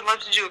 I would love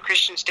to do a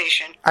Christian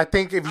station. I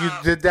think if you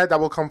did that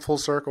will come full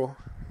circle.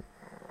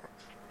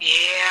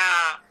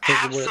 Yeah,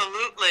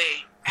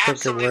 absolutely.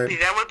 Absolutely.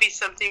 That would be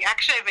something.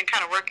 Actually, I've been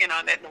kind of working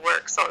on it in the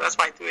works, so that's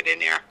why I threw it in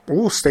there.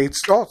 Ooh, stay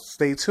tuned.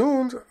 Stay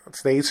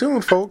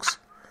tuned, folks.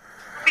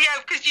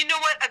 Yeah, because you know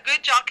what? A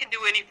good job can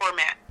do any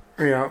format.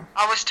 Yeah.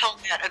 I was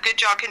told that. A good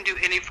job can do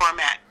any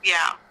format.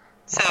 Yeah.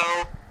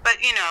 So, but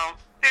there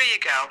you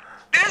go.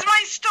 There's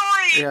my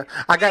story. Yeah.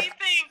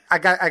 I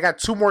got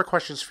two more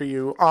questions for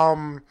you.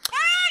 What?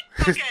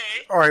 Okay.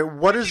 All right.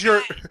 What is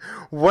your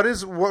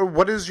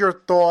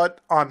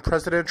thought on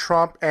President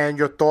Trump and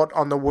your thought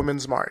on the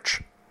Women's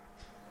March?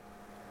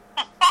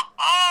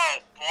 Oh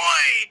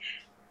boy.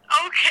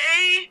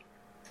 Okay.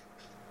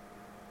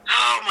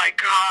 Oh my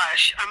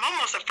gosh, I'm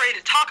almost afraid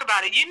to talk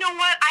about it. You know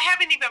what? I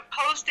haven't even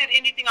posted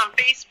anything on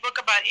Facebook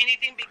about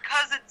anything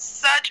because it's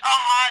such a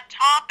hot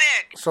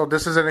topic. So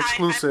this is an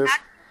exclusive.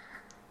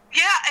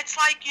 Yeah, it's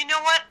like, you know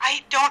what?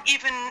 I don't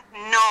even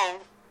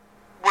know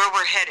where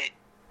we're headed.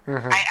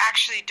 I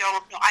actually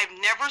don't know. I've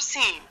never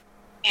seen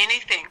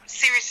anything,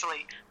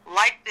 seriously,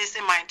 like this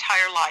in my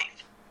entire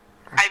life.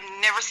 I've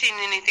never seen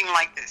anything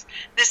like this.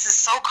 This is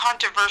so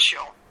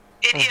controversial.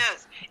 It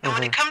is. And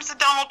when it comes to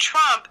Donald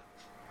Trump,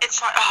 it's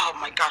like, oh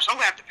my gosh, I'm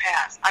going to have to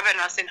pass. I better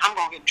not say, I'm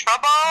going to get in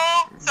trouble.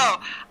 So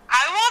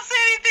I won't say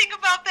anything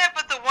about that,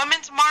 but the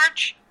Women's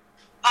March,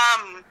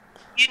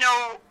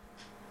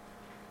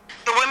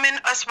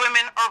 us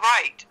women are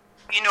right.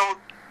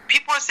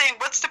 People are saying,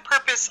 what's the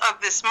purpose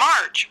of this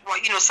march? Well,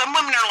 some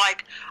women are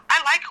like,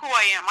 I like who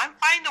I am. I'm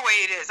fine the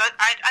way it is.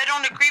 I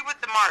don't agree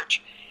with the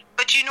march.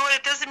 But you know what?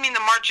 It doesn't mean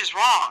the march is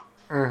wrong.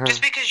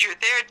 Just because you're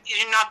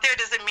not there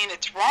doesn't mean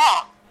it's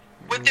wrong.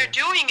 What they're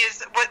doing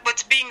is,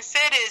 what's being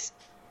said is,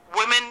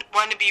 women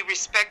want to be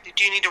respected.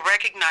 You need to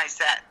recognize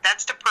that.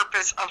 That's the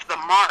purpose of the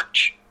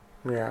march.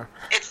 Yeah.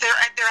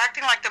 They're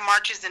acting like the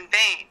march is in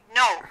vain.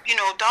 No,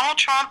 Donald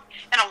Trump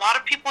and a lot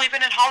of people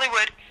even in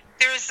Hollywood,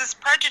 there is this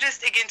prejudice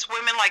against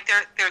women like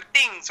they're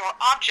things or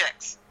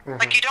objects.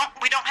 Like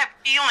we don't have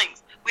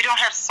feelings. We don't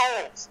have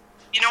souls.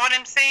 You know what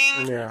I'm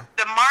saying? Yeah.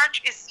 The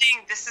march is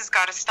saying this has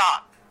got to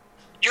stop.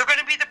 You're going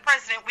to be the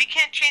president. We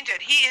can't change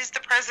it. He is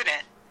the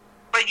president.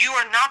 But you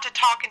are not to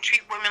talk and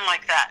treat women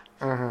like that.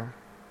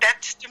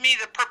 That's, to me,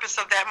 the purpose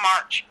of that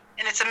march.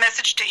 And it's a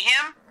message to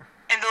him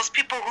and those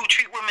people who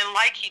treat women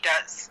like he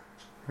does.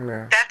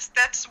 Yeah.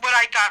 That's what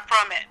I got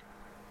from it.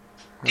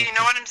 Do you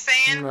know what I'm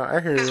saying? No, I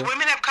hear you. Because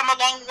women have come a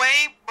long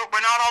way, but we're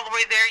not all the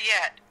way there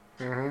yet.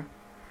 And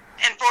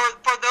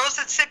for those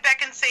that sit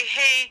back and say,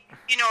 hey,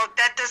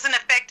 that doesn't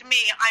affect me,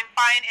 I'm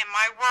fine in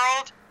my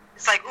world,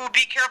 it's like, ooh,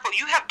 be careful.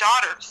 You have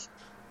daughters.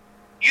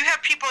 You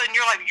have people in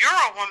your life. You're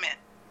a woman.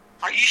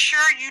 Are you sure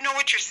you know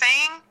what you're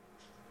saying?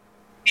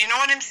 You know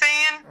what I'm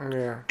saying?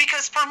 Yeah.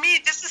 Because for me,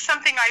 this is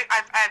something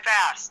I've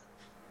asked.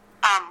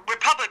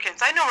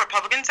 Republicans. I know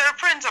Republicans that are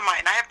friends of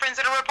mine. I have friends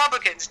that are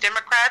Republicans,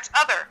 Democrats,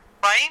 other,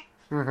 right?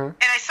 And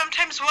I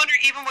sometimes wonder,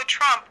 even with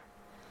Trump,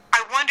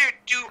 I wonder,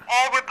 do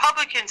all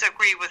Republicans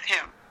agree with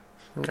him?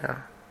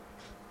 Yeah.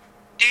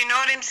 Do you know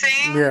what I'm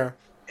saying? Yeah.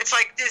 It's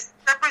like, does it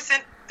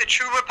represent the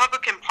true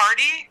Republican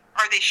Party?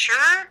 Are they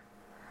sure?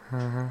 A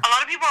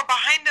lot of people are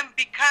behind him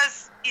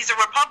because he's a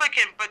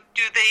Republican, but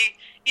do they,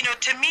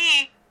 to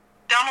me,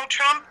 Donald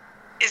Trump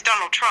is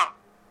Donald Trump.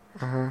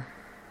 I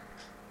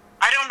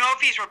don't know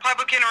if he's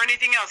Republican or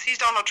anything else. He's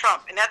Donald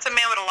Trump, and that's a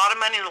man with a lot of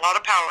money and a lot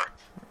of power.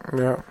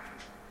 Yeah.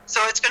 So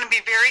it's going to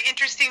be very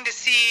interesting to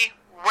see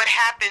what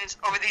happens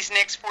over these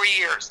next 4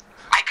 years.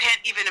 I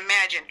can't even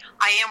imagine.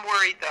 I am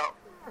worried, though.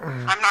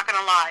 I'm not going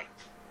to lie.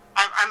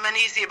 I'm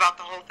uneasy about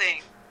the whole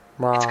thing.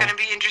 Wow. It's going to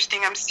be interesting.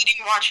 I'm sitting,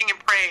 watching, and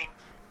praying.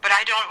 But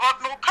I don't...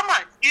 Well, come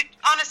on.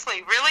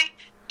 Honestly, really?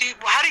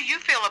 How do you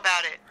feel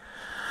about it?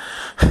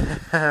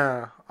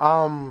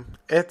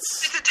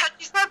 It's a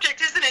touchy subject,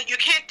 isn't it? You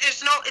can't.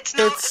 It's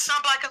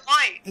not black and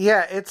white.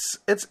 Yeah,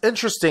 it's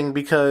interesting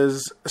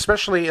because,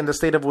 especially in the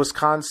state of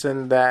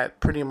Wisconsin, that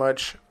pretty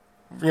much,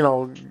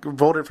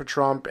 voted for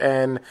Trump,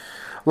 and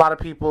a lot of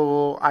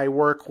people I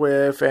work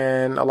with,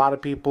 and a lot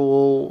of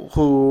people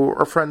who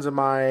are friends of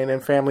mine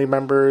and family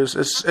members.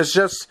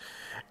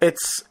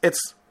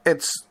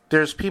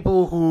 There's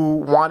people who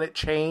wanted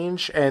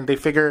change, and they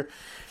figure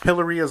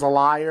Hillary is a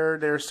liar,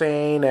 they're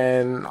saying,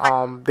 and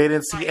they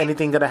didn't see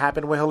anything going to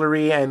happen with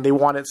Hillary, and they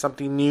wanted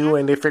something new,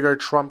 and they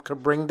figured Trump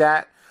could bring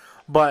that.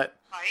 But,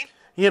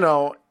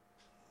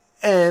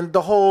 and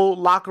the whole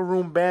locker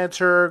room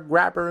banter,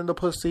 grab her in the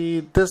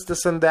pussy,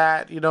 this and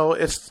that,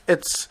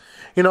 it's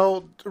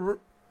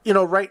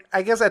right,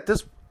 I guess at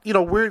this,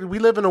 we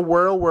live in a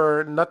world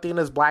where nothing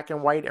is black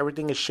and white,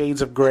 everything is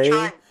shades of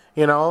gray,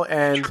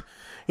 and...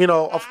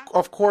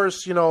 of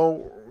course, you're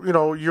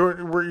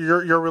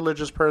a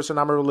religious person.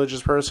 I'm a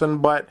religious person,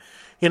 but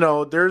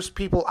there's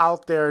people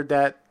out there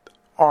that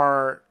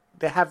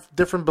they have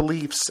different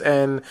beliefs,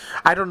 and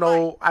I don't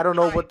know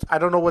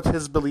what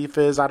his belief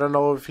is. I don't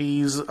know if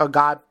he's a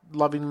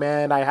God-loving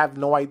man. I have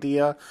no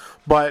idea,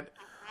 but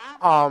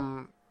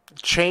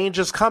change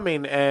is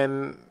coming,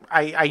 and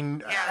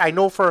I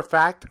know for a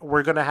fact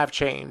we're gonna have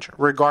change,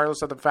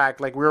 regardless of the fact.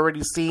 Like, we're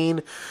already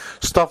seeing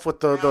stuff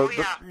with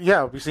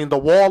we've seen the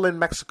wall in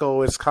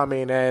Mexico is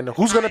coming, and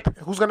who's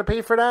gonna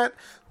pay for that?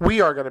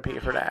 We are gonna pay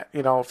for that.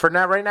 For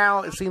now, right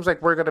now, it seems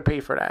like we're gonna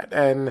pay for that,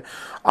 and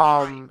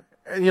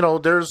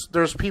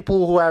there's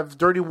people who have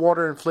dirty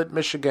water in Flint,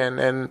 Michigan,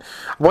 and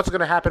what's going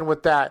to happen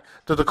with that?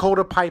 The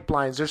Dakota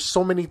pipelines. There's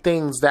so many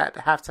things that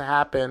have to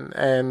happen,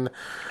 and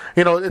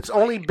it's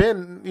only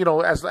been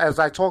as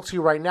I talk to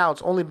you right now,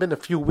 it's only been a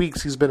few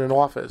weeks he's been in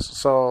office.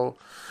 So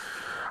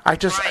I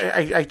just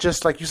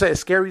like you said,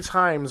 it's scary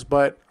times,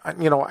 but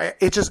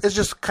it's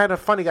just kind of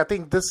funny. I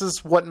think this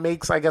is what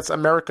makes, I guess,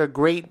 America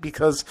great,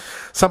 because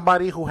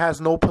somebody who has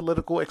no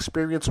political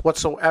experience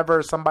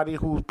whatsoever, somebody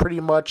who pretty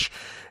much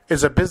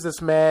is a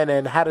businessman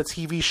and had a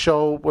TV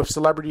show with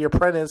Celebrity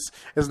Apprentice,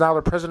 is now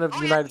the president of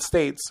the United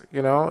States.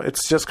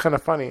 It's just kind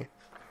of funny.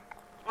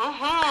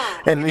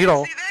 And see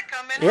that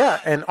coming.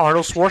 And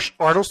Arnold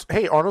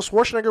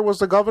Schwarzenegger was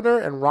the governor,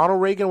 and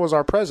Ronald Reagan was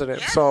our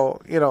president. Yes.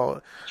 So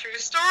true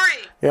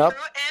story. Yep.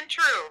 True and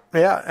true.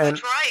 Yeah, and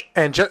that's right.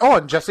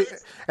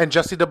 And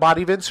Jesse the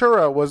Body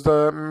Ventura was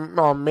the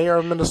mayor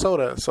of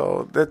Minnesota.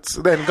 So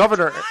and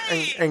governor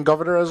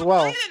as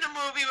well. Played in a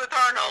movie with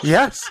Arnold.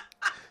 Yes.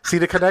 See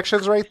the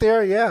connections right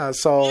there? Yeah.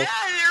 So yeah,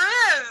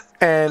 there is.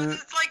 And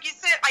it's like you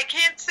said, I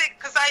can't say,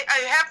 because I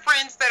have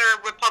friends that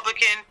are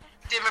Republican,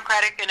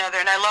 Democratic, and other,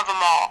 and I love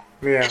them all.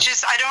 Yeah. It's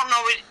just I don't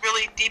know it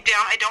really deep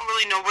down. I don't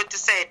really know what to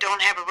say. I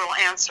don't have a real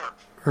answer.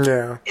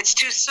 Yeah. It's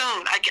too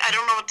soon. I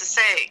don't know what to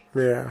say.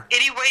 Yeah.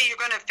 Anyway, you're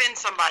going to offend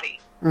somebody.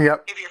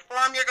 Yep. If you're for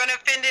him, you're going to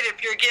offend it.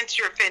 If you're against,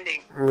 you're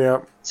offending.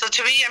 Yep. So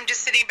to me, I'm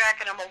just sitting back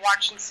and I'm going to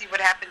watch and see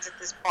what happens at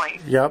this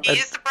point. Yep. He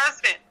is the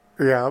president.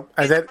 Yeah.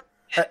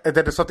 And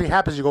then if something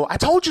happens, you go, I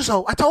told you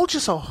so. I told you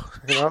so.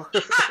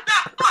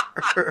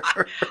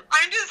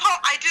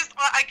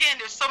 Again,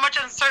 there's so much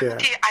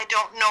uncertainty. Yeah. I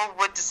don't know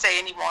what to say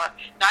anymore.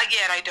 Not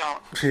yet, I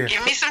don't. Yeah.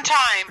 Give me some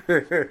time.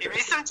 Give me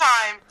some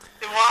time.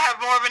 Then we'll have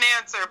more of an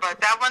answer. But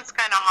that one's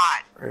kind of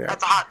hot. Yeah.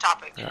 That's a hot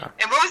topic. Yeah.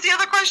 And what was the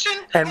other question?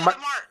 And the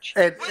march.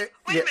 Wait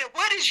a minute.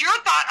 What is your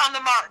thought on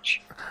the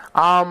march?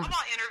 I'm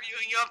not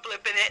interviewing you. I'm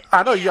flipping it.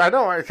 I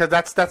know. Because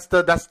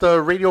that's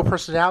the radio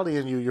personality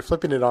in you. You're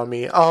flipping it on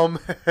me.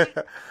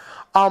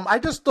 I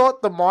just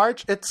thought the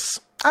march.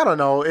 I don't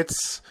know.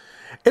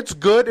 It's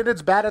good and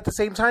it's bad at the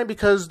same time,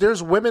 because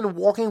there's women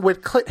walking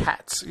with clit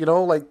hats,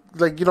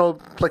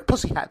 like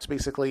pussy hats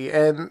basically,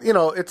 and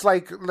it's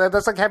like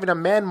that's like having a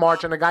man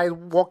march and a guy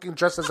walking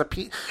dressed as a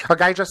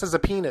guy dressed as a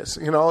penis.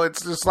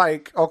 It's just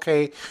like,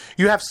 okay,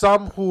 you have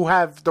some who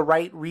have the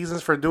right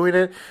reasons for doing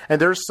it, and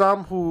there's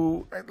some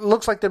who it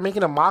looks like they're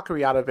making a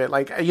mockery out of it.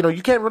 Like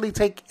you can't really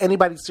take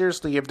anybody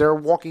seriously if they're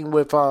walking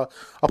with a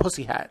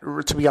pussy hat.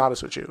 To be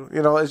honest with you,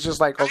 it's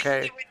just like, okay,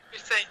 I see what you're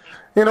saying.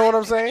 You know what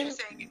I'm saying?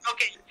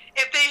 Okay.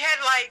 If they had,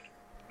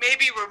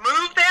 maybe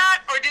removed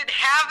that or didn't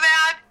have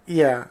that,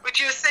 yeah. What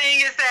you're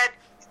saying is that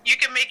you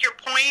can make your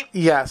point,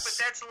 yes, but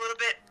that's a little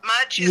bit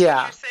much, is what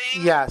you're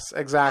saying? Yes,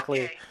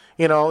 exactly.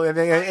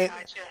 Okay.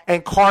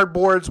 And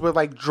cardboards with,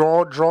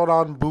 drawn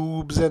on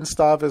boobs and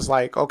stuff is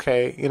like,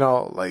 okay, it's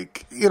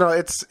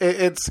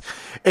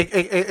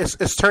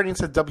turning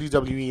to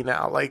WWE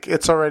now. Like,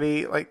 it's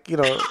already,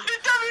 WWE,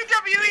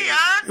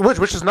 huh?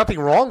 Which is nothing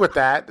wrong with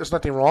that. There's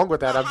nothing wrong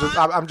with that.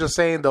 I'm just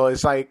saying though.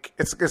 It's like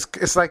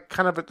it's like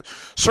kind of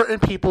certain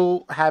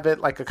people have it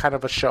like a kind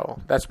of a show.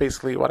 That's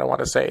basically what I want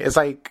to say. It's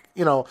like,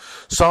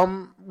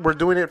 some were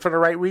doing it for the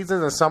right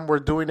reasons, and some were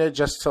doing it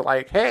just to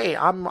like, hey,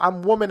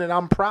 I'm woman and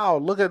I'm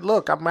proud. Look,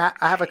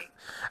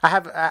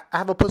 I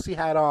have a pussy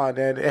hat on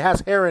and it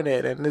has hair in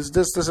it and it's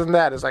this and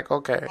that. It's like,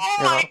 okay. Oh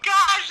my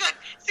gosh!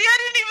 See, I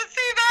didn't even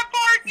see that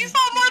part. You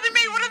saw more than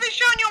me. What are they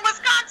showing you in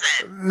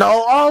Wisconsin?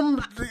 No,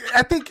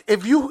 I think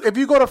if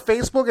you go to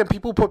Facebook and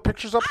people put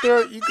pictures up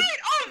there, you can...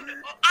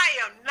 I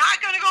am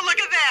not going to go look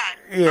at that.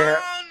 Yeah.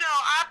 Oh no,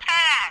 I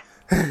passed.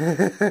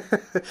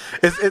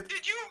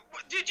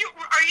 Did you?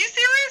 Are you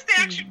serious? They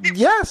actually?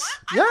 Yes.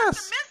 What? Yes. I must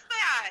have missed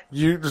that.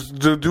 You just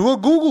do a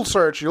Google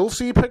search. You'll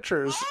see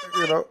pictures. Oh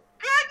my goodness.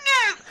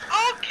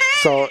 Okay.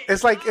 So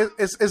it's like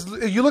it's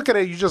you look at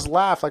it, you just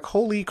laugh like,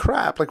 holy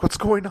crap! Like, what's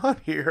going on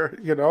here?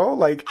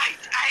 Like I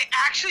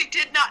actually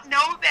did not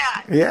know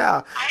that.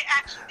 Yeah. I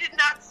actually did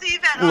not see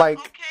that. Like,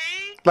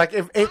 okay. Like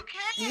if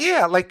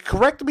yeah, like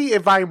correct me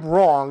if I'm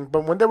wrong,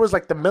 but when there was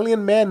like the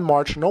Million Man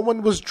March, no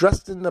one was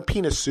dressed in a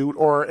penis suit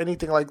or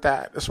anything like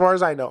that, as far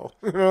as I know.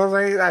 You know what I'm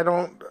saying? I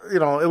don't,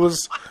 it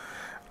was,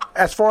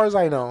 as far as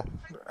I know.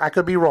 I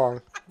could be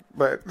wrong,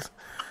 but.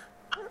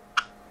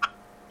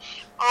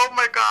 Oh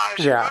my gosh.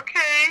 Yeah.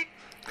 Okay.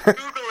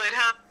 Google it,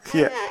 huh?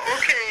 Yeah. Ooh,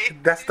 okay.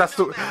 That's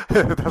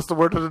the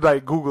word of the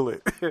night. Google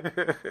it.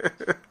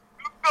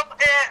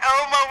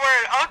 Oh my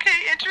word.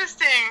 Okay,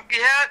 interesting.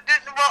 Yeah.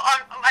 Well,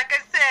 like I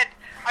said,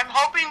 I'm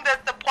hoping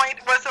that the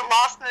point wasn't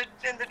lost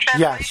in the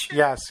translation.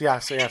 Yes.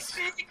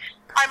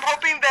 I'm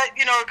hoping that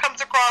it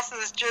comes across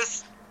as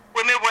just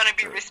women want to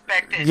be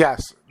respected.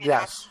 Yes.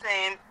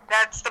 Saying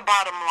that's the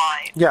bottom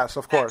line. Yes,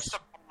 of course. That's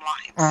the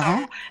bottom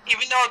line. So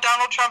even though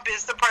Donald Trump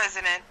is the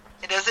president,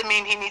 it doesn't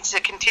mean he needs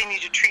to continue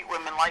to treat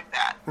women like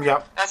that.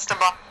 Yep. That's the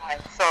bottom line.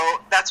 So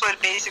that's what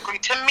basically,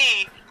 to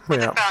me, what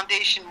the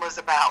foundation was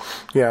about.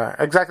 Yeah,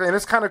 exactly. And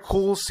it's kind of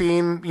cool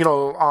seeing,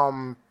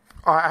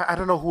 I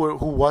don't know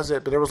who was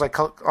it, but there was like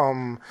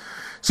some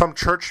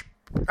church.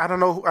 I don't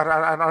know.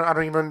 I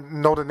don't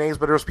even know the names,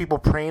 but there was people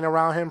praying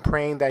around him,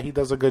 praying that he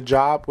does a good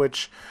job,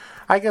 which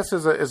I guess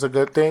is a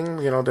good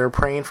thing. They're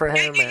praying for him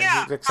and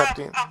he's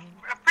accepting.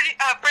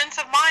 Friends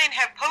of mine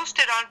have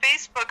posted on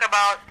Facebook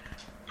about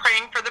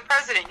praying for the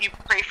president. You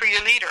pray for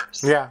your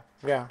leaders. Yeah.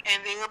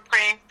 And they were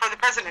praying for the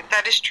president.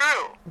 That is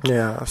true.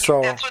 Yeah.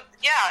 So. That's what.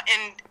 Yeah.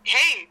 And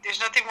hey,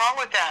 there's nothing wrong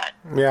with that.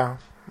 Yeah.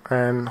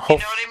 And you know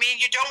what I mean?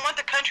 You don't want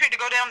the country to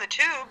go down the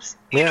tubes.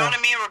 You know what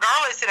I mean?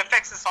 Regardless, it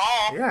affects us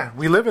all. Yeah.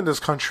 We live in this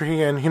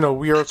country, and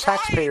we are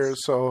taxpayers. Right.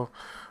 So,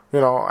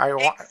 I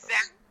want.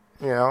 Exactly.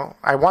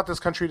 I want this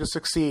country to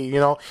succeed.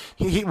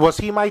 He was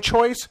he my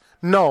choice?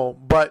 No,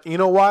 but you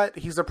know what?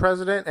 He's the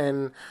president,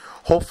 and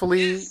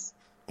hopefully. Yes.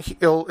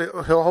 He'll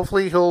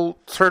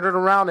turn it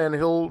around and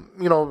he'll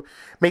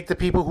make the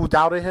people who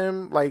doubted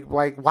him like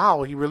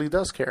wow, he really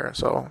does care.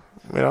 So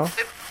That's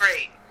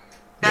great.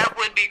 That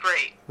would be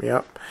great.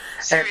 Yep.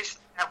 Seriously,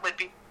 that would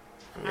be.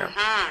 Yeah.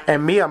 Mm-hmm.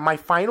 And Mia, my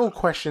final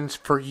questions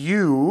for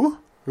you.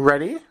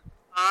 Ready?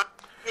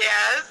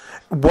 Yes.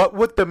 What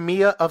would the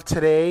Mia of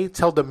today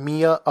tell the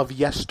Mia of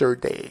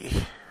yesterday?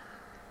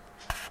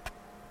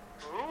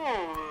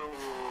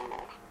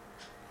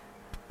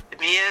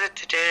 Mia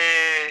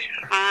today,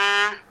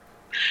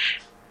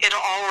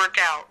 it'll all work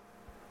out.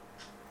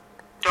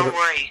 Don't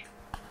worry.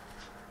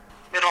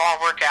 It'll all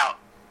work out.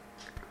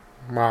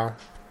 Wow.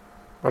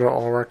 It'll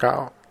all work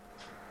out.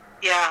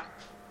 Yeah.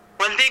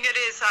 One thing it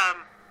is,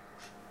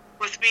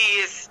 with me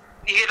is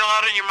you get a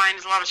lot on your mind,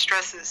 there's a lot of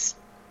stresses.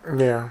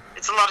 Yeah.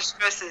 It's a lot of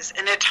stresses.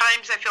 And at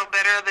times I feel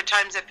better, other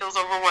times it feels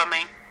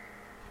overwhelming.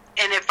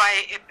 And if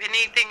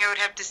anything I would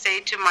have to say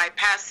to my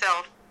past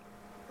self,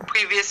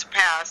 previous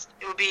past,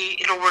 it'll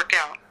work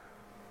out.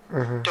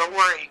 Mm-hmm. Don't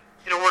worry,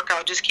 it'll work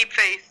out. Just keep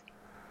faith.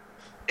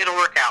 It'll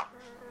work out.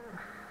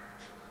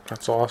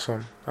 That's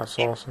awesome.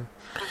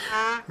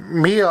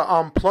 Mm-hmm.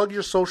 Mia, plug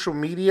your social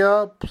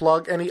media,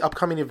 plug any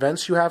upcoming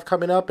events you have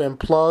coming up, and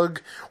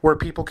plug where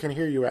people can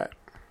hear you at.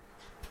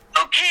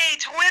 Okay,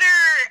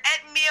 Twitter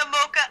at Mia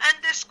Mocha _.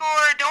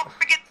 Don't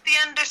forget the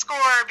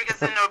underscore, because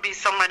then there'll be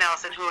someone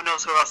else, and who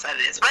knows who else that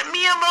is. But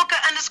Mia Mocha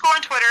 _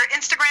 on Twitter.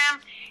 Instagram,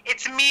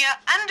 it's Mia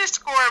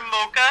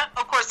 _Mocha.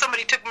 Of course,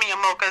 somebody took Mia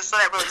Mocha, so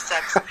that really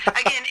sucks.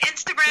 Again,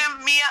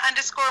 Instagram, Mia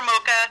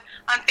 _Mocha.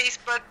 On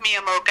Facebook,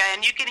 Mia Mocha.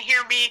 And you can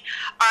hear me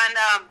on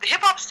the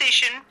hip hop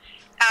station.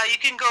 You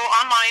can go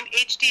online,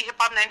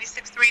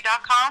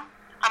 hdhiphop963.com.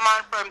 I'm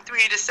on from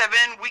 3 to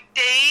 7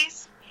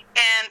 weekdays.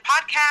 And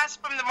podcast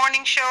from the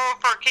morning show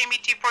for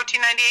KMET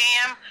 1490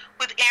 AM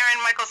with Aaron,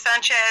 Michael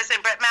Sanchez,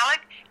 and Brett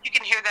Malik. You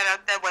can hear that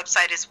at that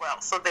website as well.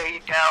 So there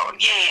you go.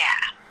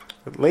 Yeah.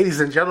 Ladies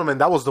and gentlemen,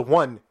 that was the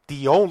one,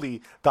 the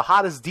only, the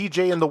hottest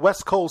DJ in the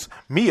West Coast,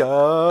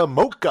 Mia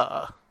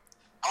Mocha.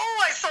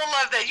 Oh, I so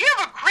love that. You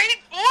have a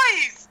great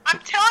voice. I'm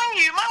telling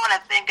you might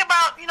want to think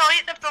about,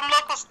 hitting up some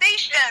local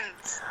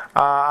stations.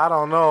 I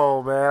don't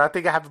know, man. I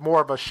think I have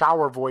more of a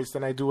shower voice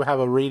than I do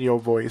have a radio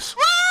voice.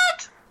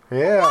 What?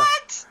 Yeah.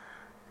 What?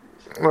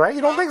 Right?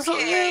 You don't think so?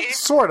 Yeah,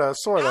 sorta.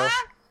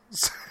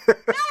 No,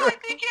 I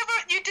think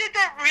you did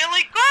that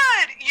really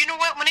good. You know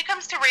what? When it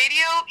comes to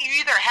radio, you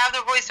either have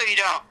the voice or you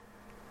don't.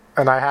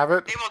 And I have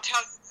it? They will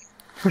tell you.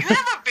 You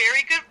have a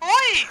very good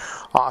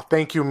voice. Oh,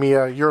 thank you,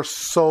 Mia. You're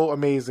so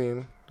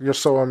amazing. You're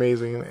so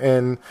amazing.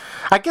 And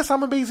I guess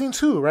I'm amazing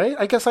too, right?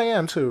 I guess I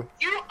am too.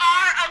 You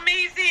are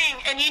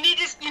amazing. And you need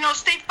to,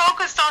 stay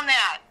focused on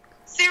that.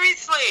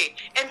 Seriously.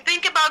 And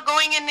think about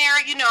going in there,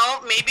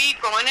 maybe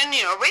going in,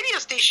 a radio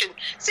station.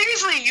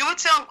 Seriously, you would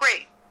sound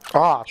great.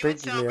 Oh,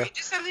 thank you, Mia. Great.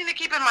 Just something to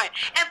keep in mind.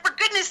 And for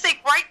goodness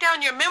sake, write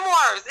down your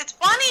memoirs. It's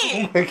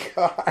funny. Oh my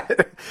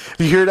God!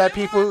 You hear that,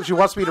 people? She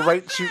wants me to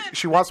write.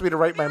 She wants me to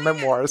write my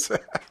memoirs.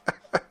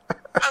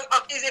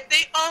 If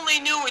they only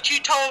knew what you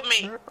told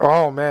me.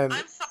 Oh man!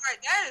 I'm sorry.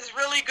 That is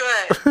really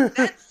good.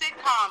 That's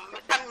sitcom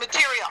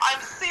material.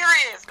 I'm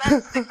serious.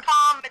 That's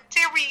sitcom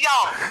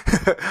material.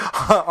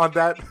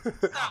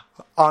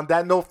 On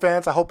that note,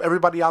 fans, I hope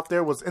everybody out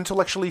there was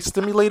intellectually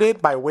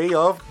stimulated by way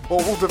of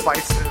mobile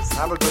devices.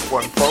 Have a good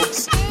one,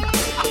 folks.